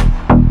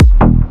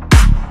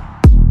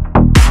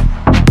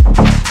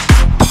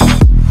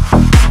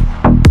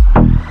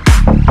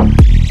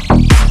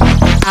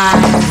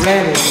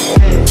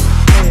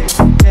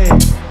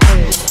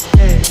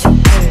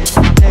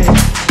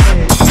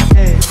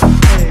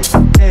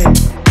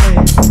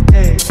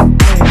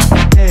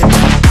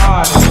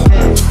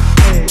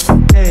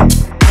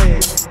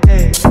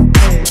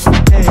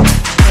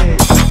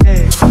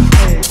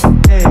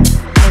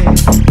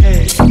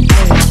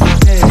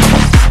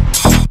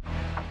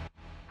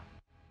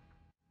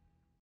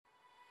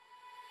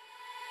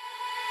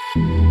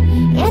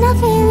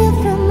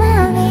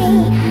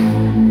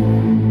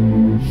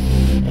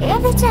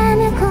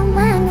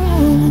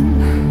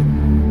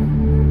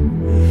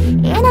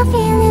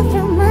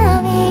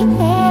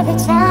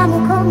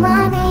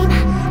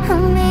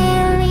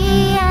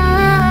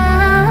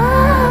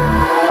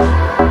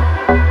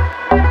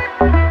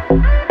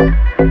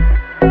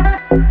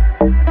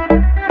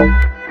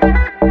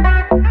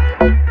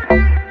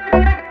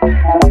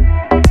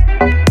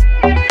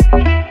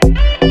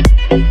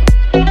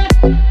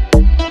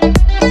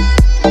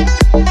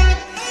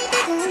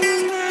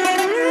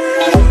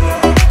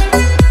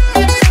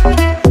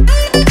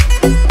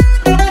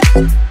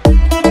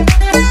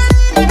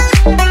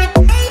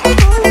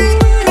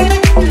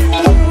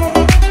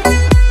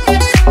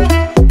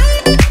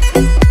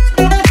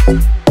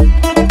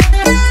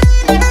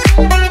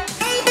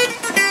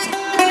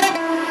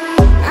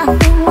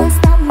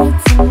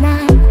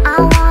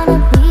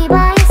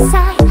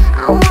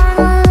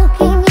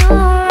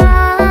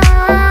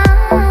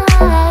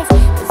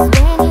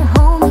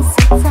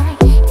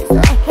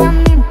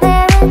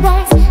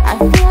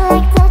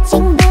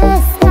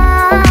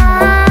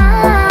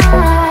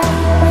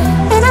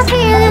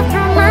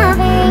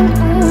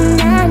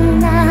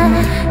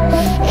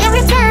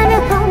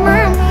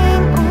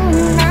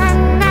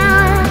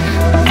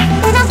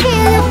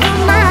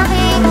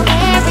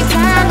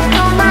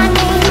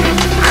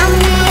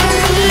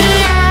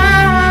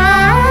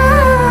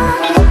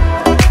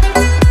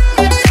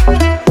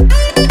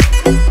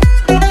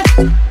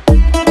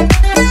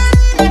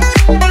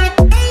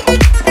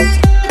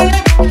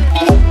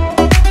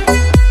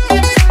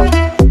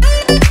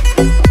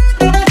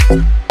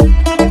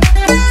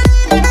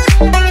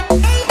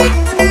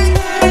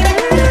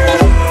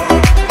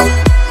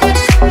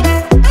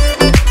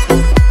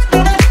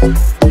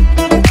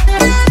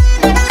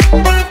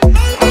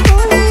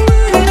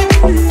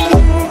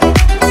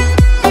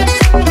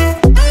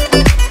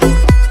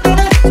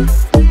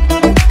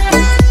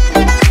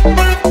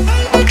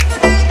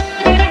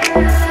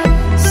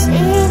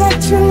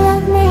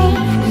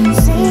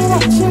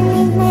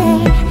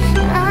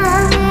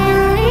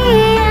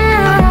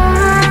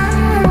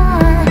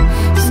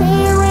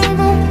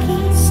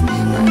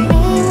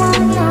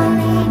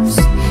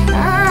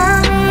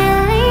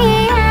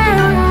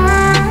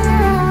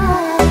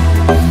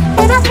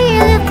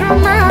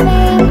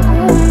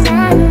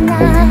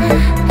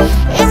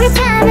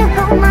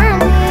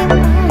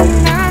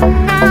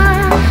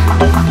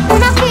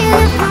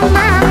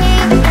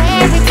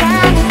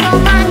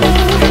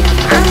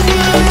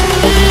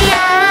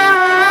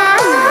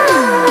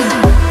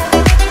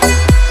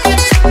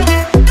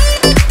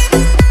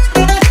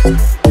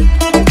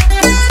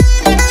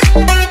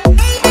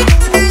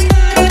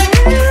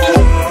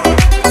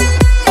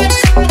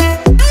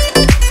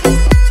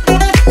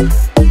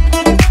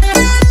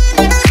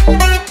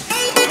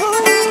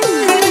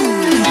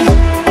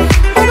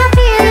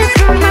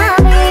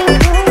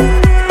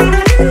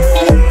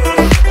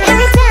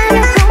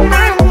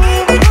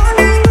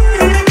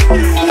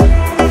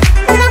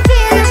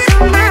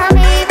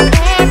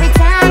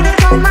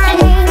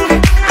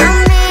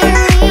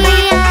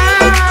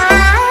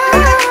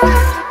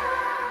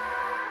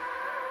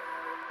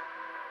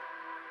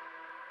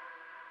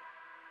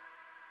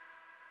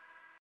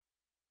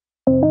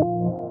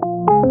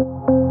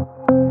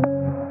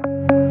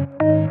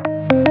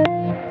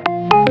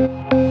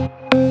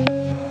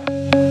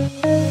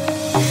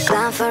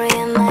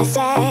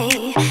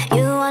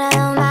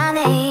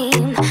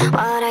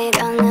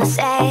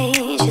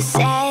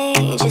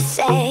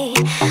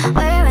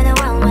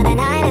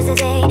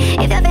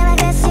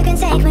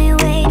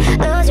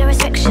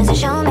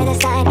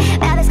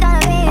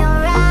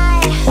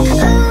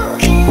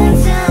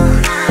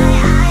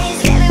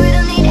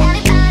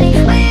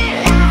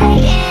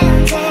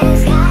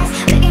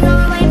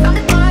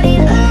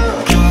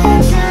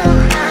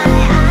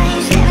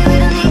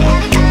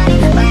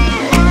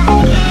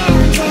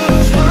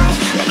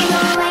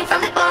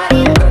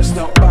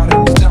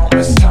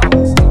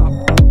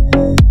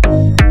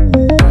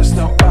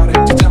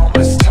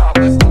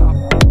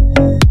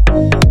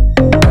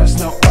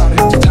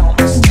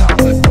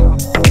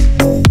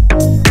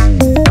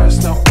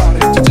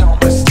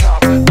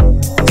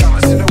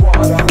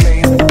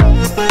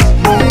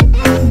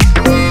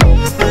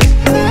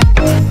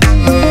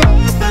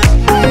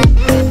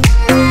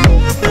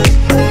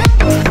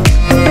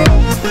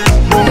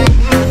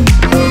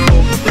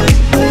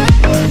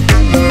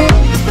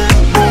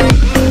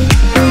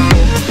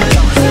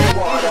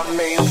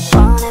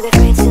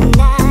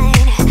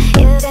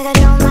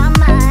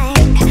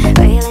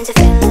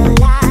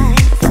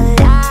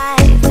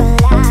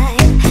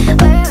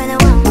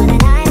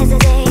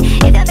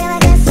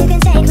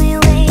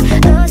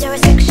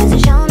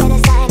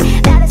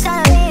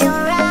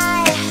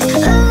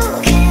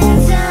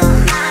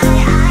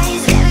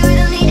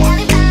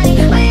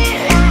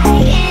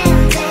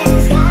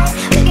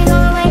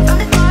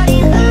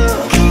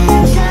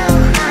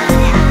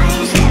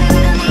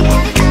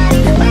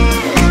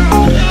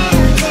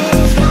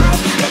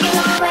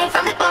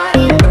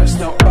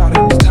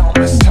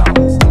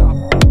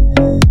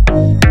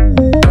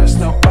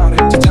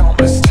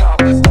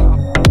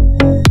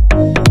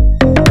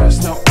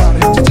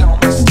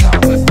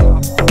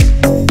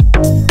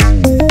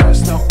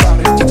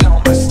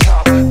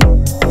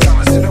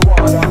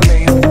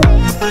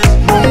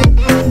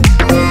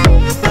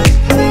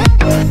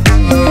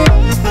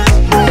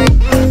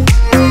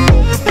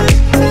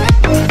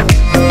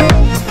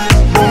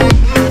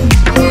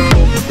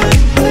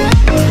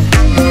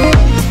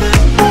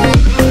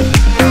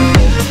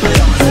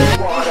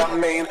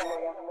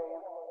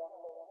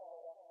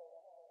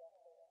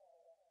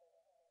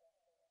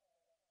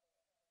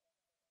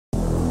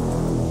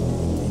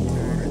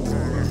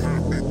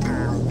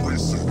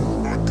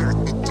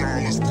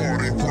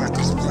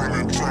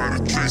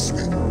 to chase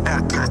me.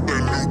 I got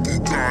that new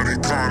Bugatti,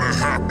 kinda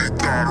happy,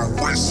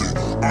 gotta race it.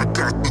 I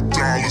got the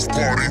dollars,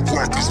 party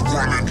rockers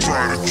running,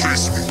 try to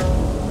chase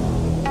me.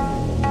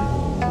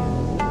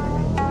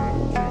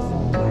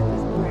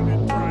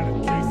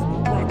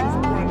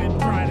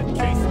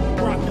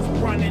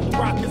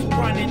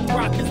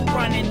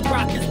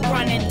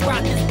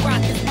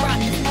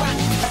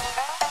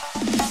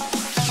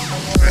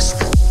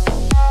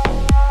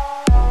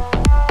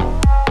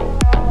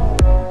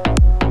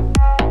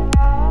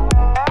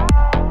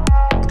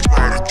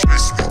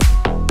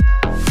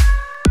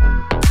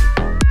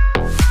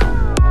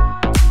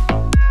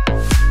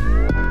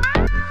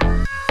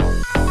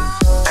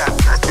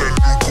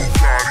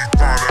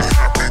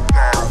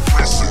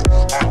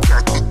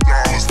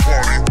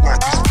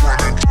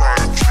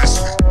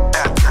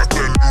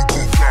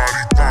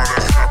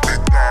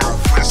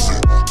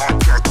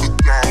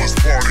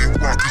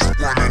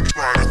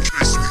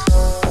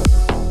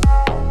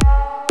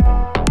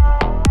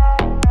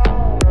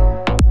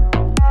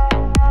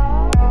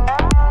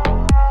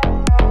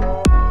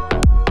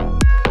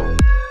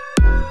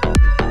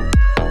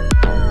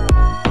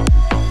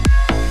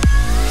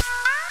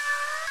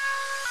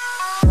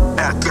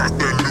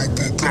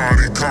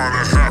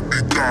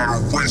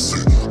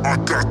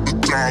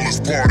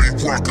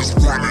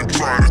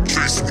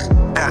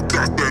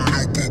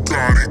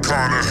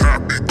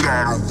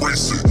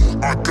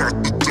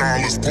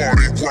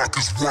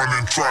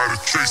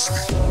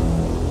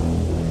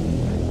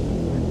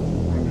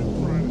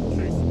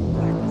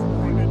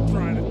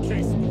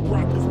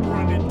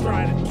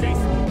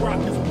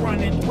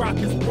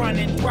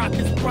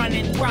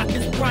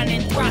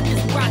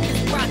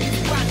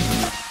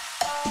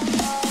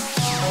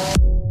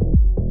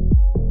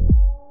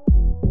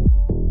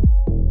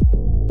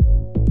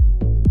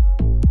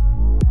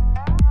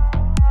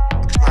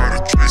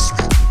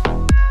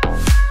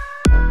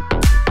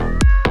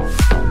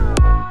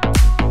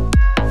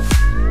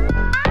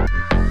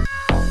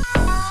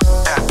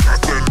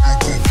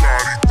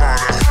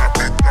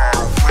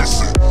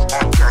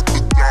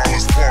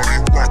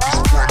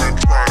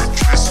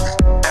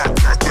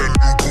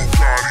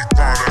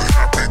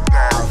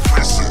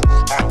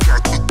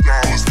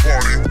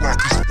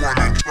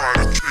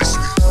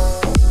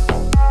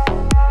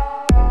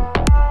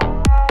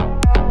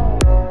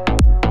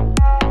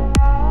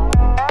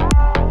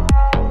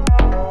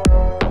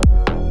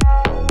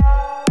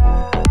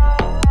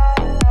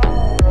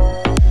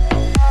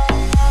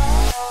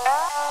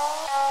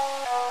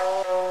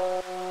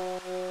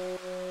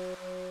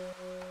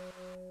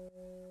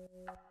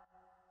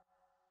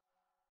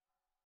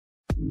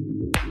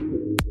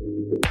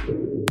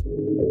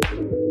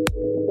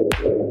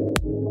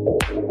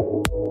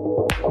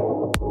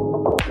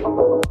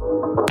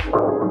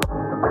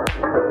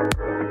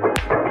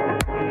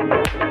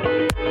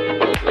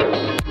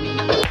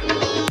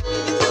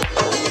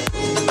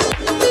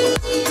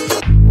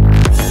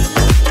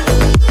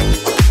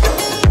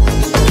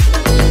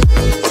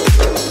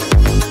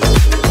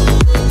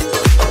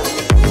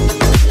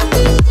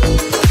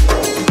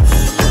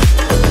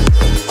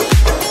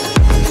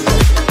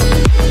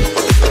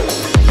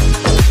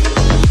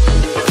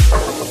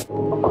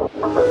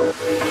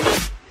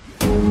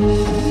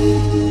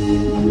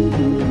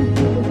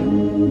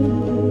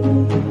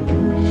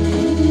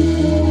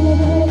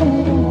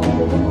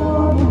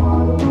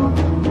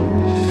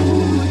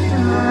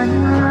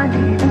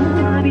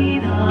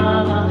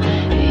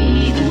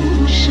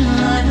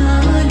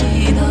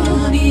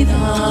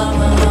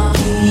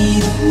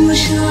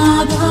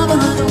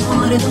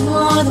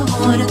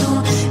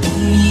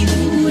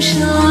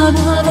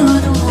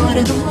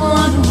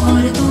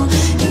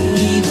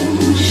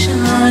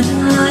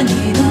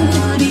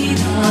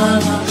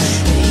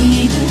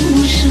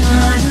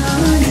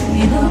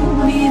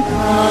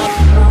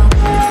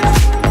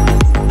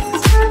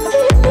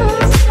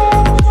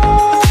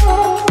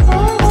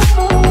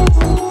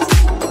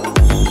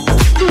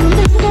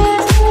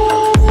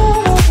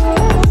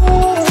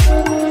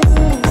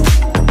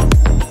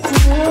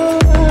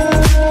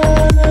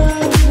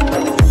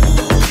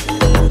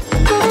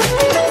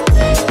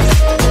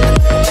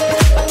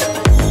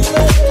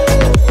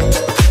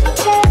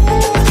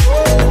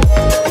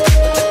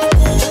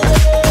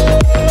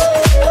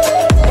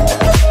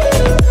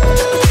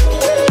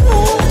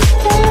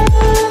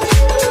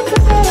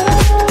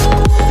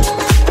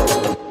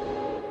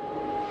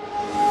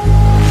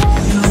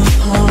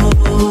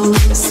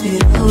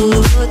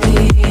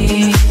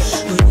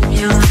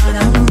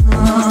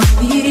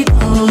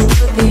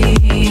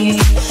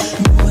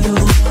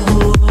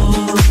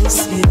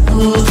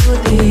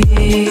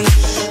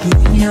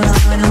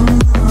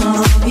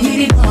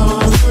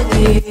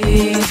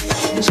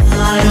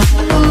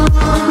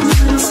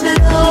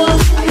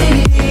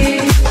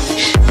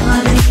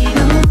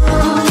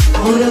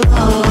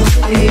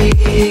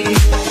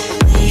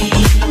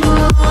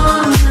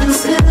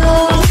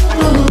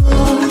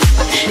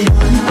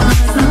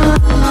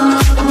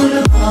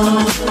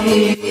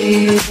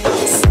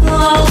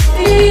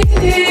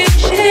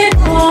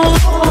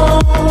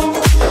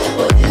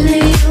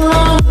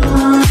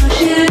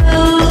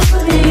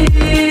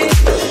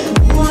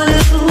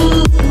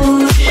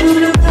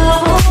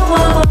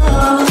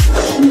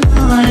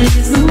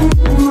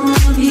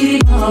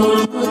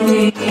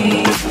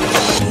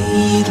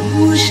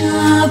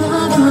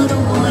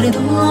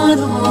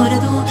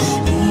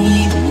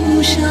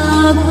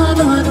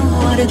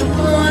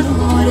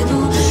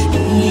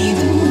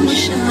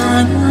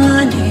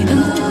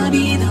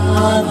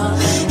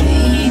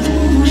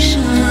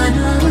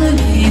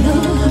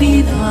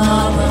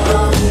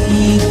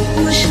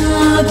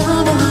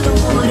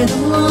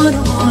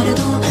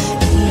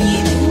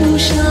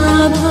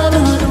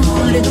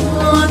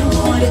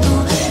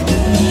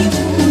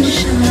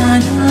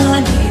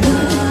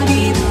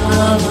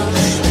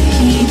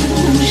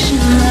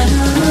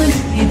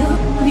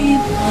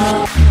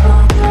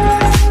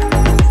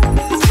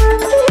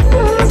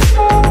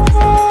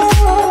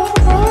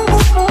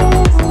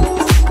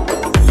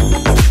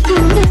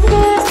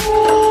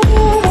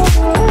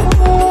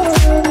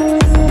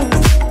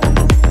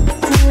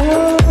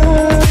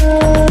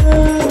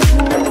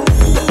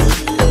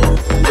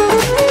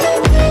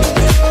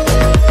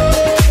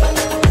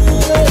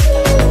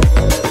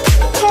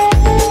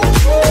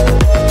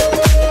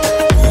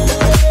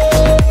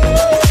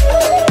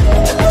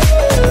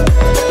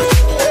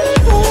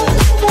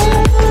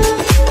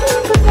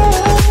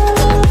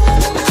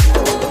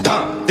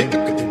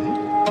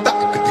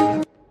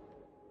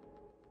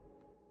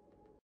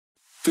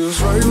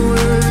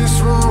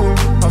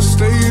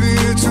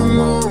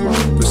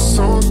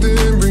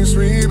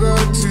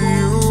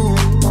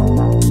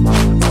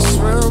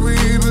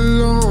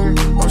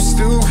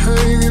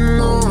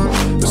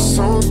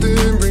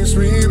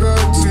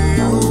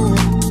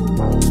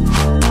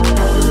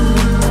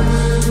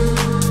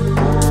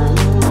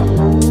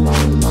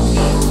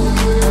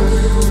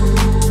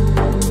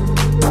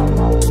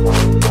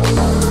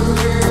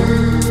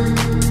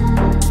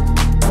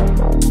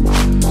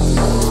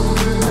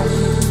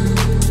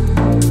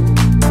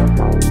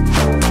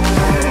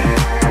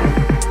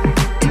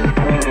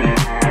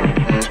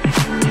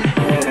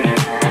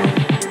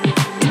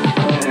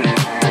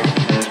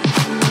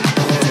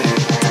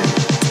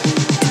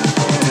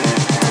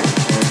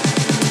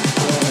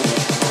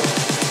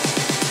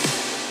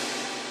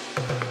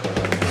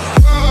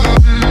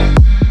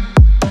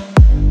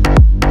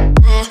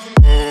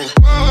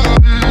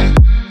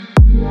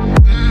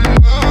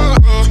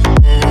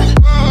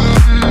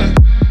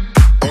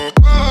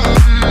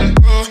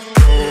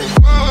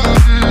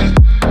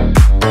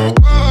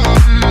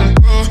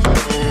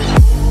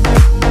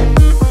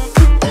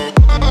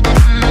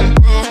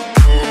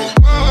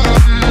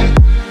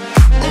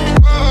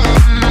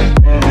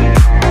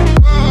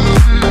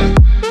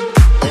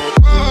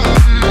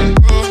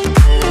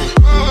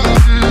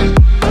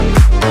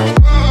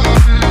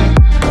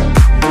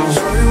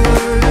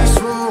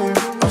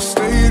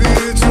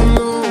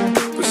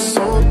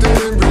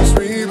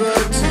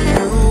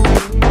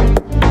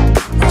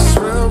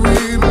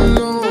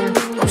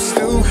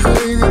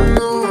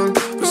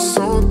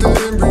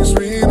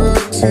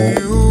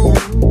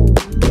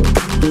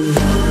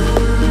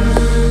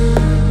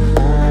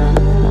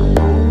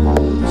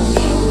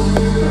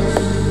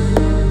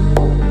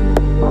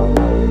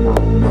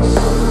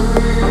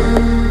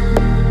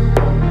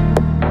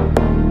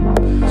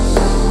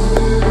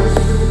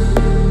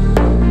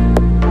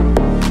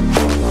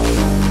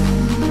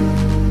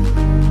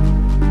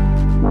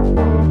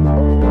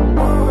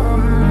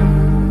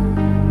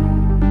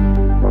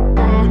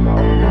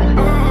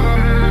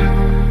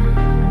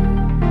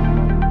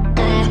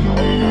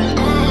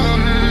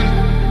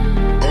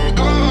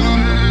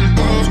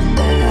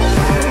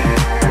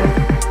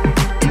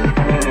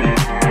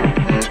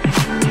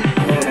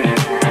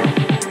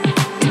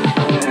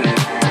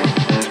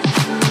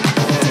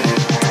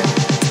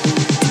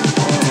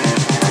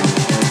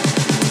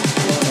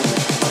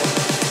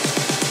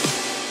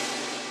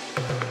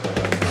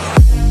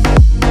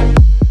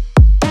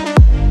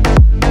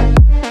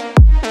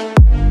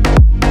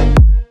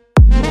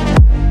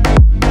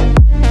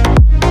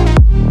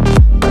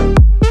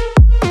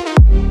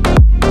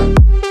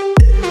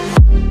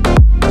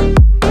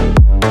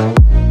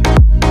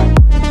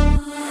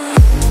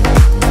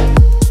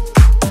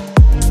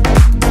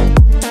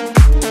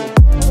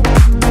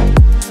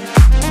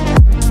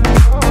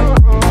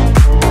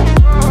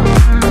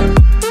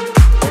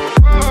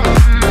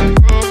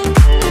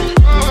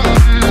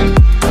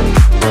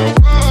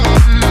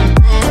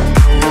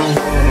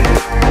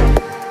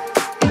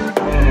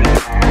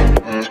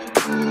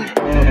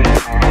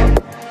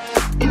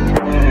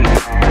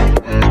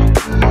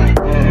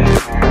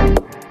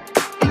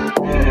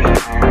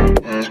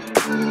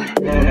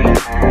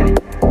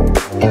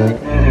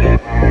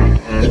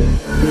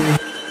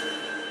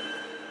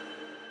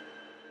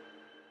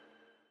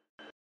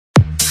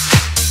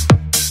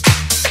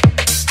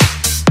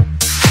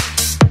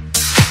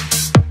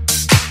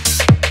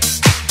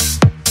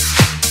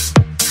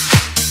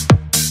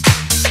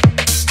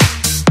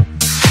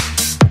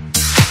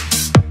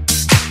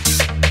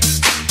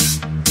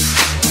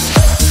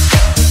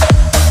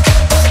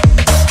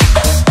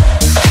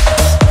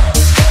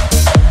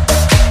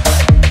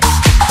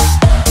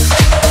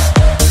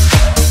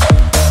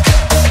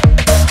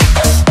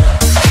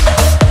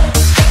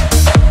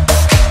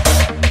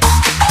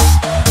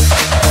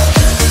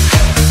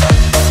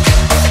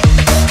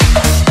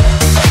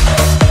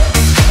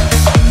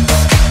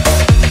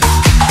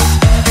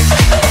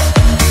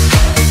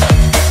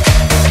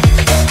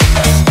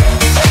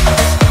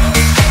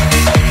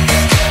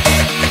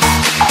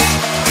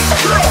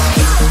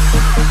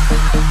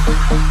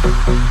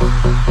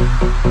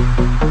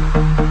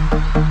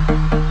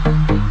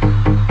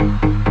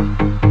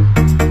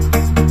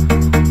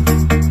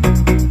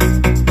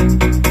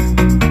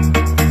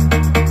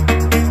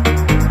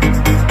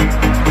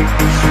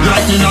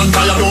 Lightning and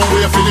fire, don't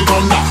wait for the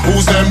thunder.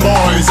 Who's them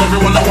boys?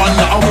 Everyone I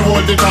wonder. How we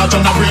hold the torch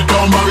and I break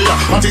down barrier.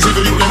 Until see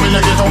the youth them in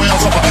the ghetto where I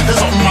suffer. There's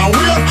something my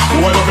way.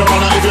 Hold up your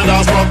banner if you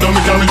dance pop down.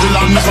 We carry the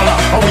land, Miss Fella.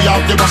 And we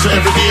out the bash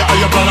every day. Are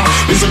you planner?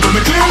 Listen to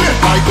me clearly.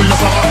 Like we are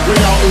suffer. We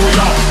are who we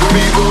are. We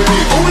be who we be.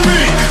 Who we be?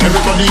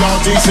 Everybody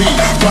RTC.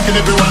 Rocking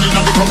everyone in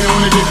the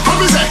community. How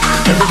me say?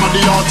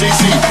 Everybody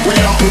RTC. We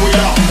are who we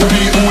are. We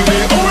be who we be.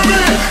 Who we be?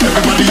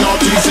 Everybody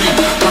RTC.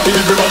 Rocking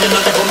everyone in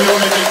the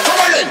community. Come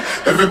on in.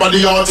 Everybody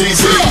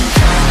RTC.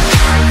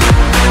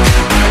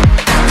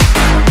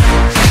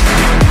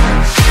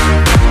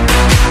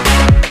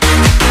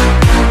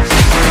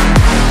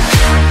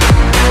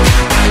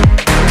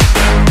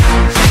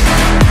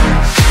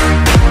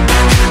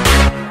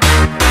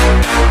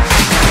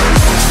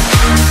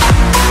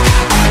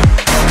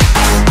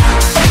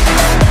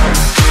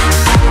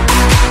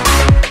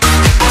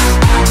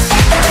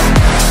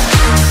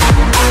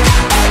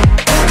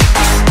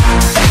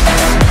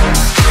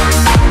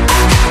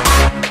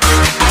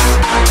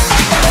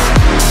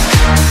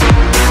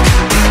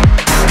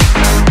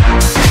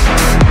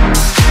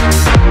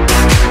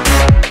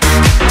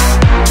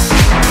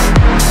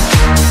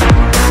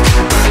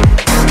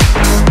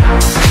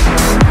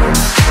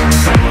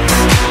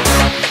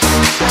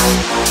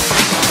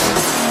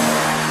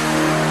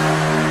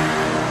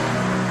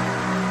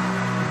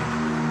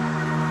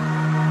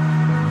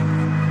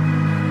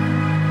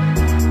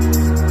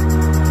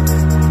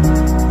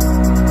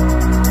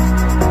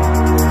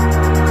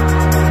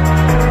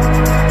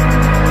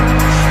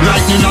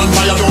 Lightning and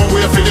fire, don't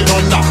wait for the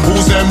thunder.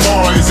 Who's them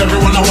boys?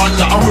 Everyone I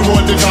wonder. How we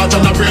hold the torch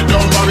and I break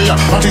down barrier.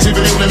 Until see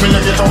the youth them in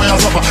the ghetto where I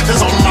suffer. There's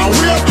something my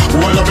way.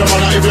 Hold up your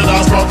banner if you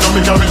dance pop down.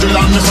 We carry the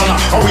land, Miss Fella.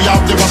 And we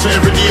out the bash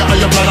every day. Are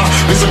you planner?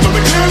 Listen to me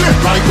clearly.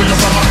 Like we are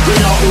summer. We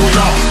are who we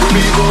are. We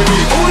be who we be.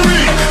 Who we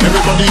be?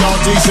 Everybody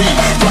RTC.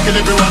 Rocking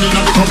everyone in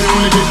the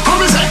community. How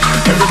me say?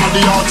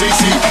 Everybody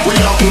RTC. We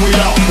are who we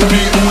are. We be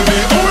who we be.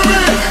 Who we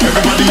be?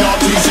 Everybody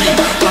RTC.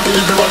 Rocking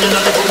everyone in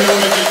the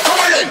community. Come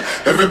on in.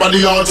 Everybody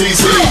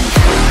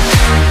RTC.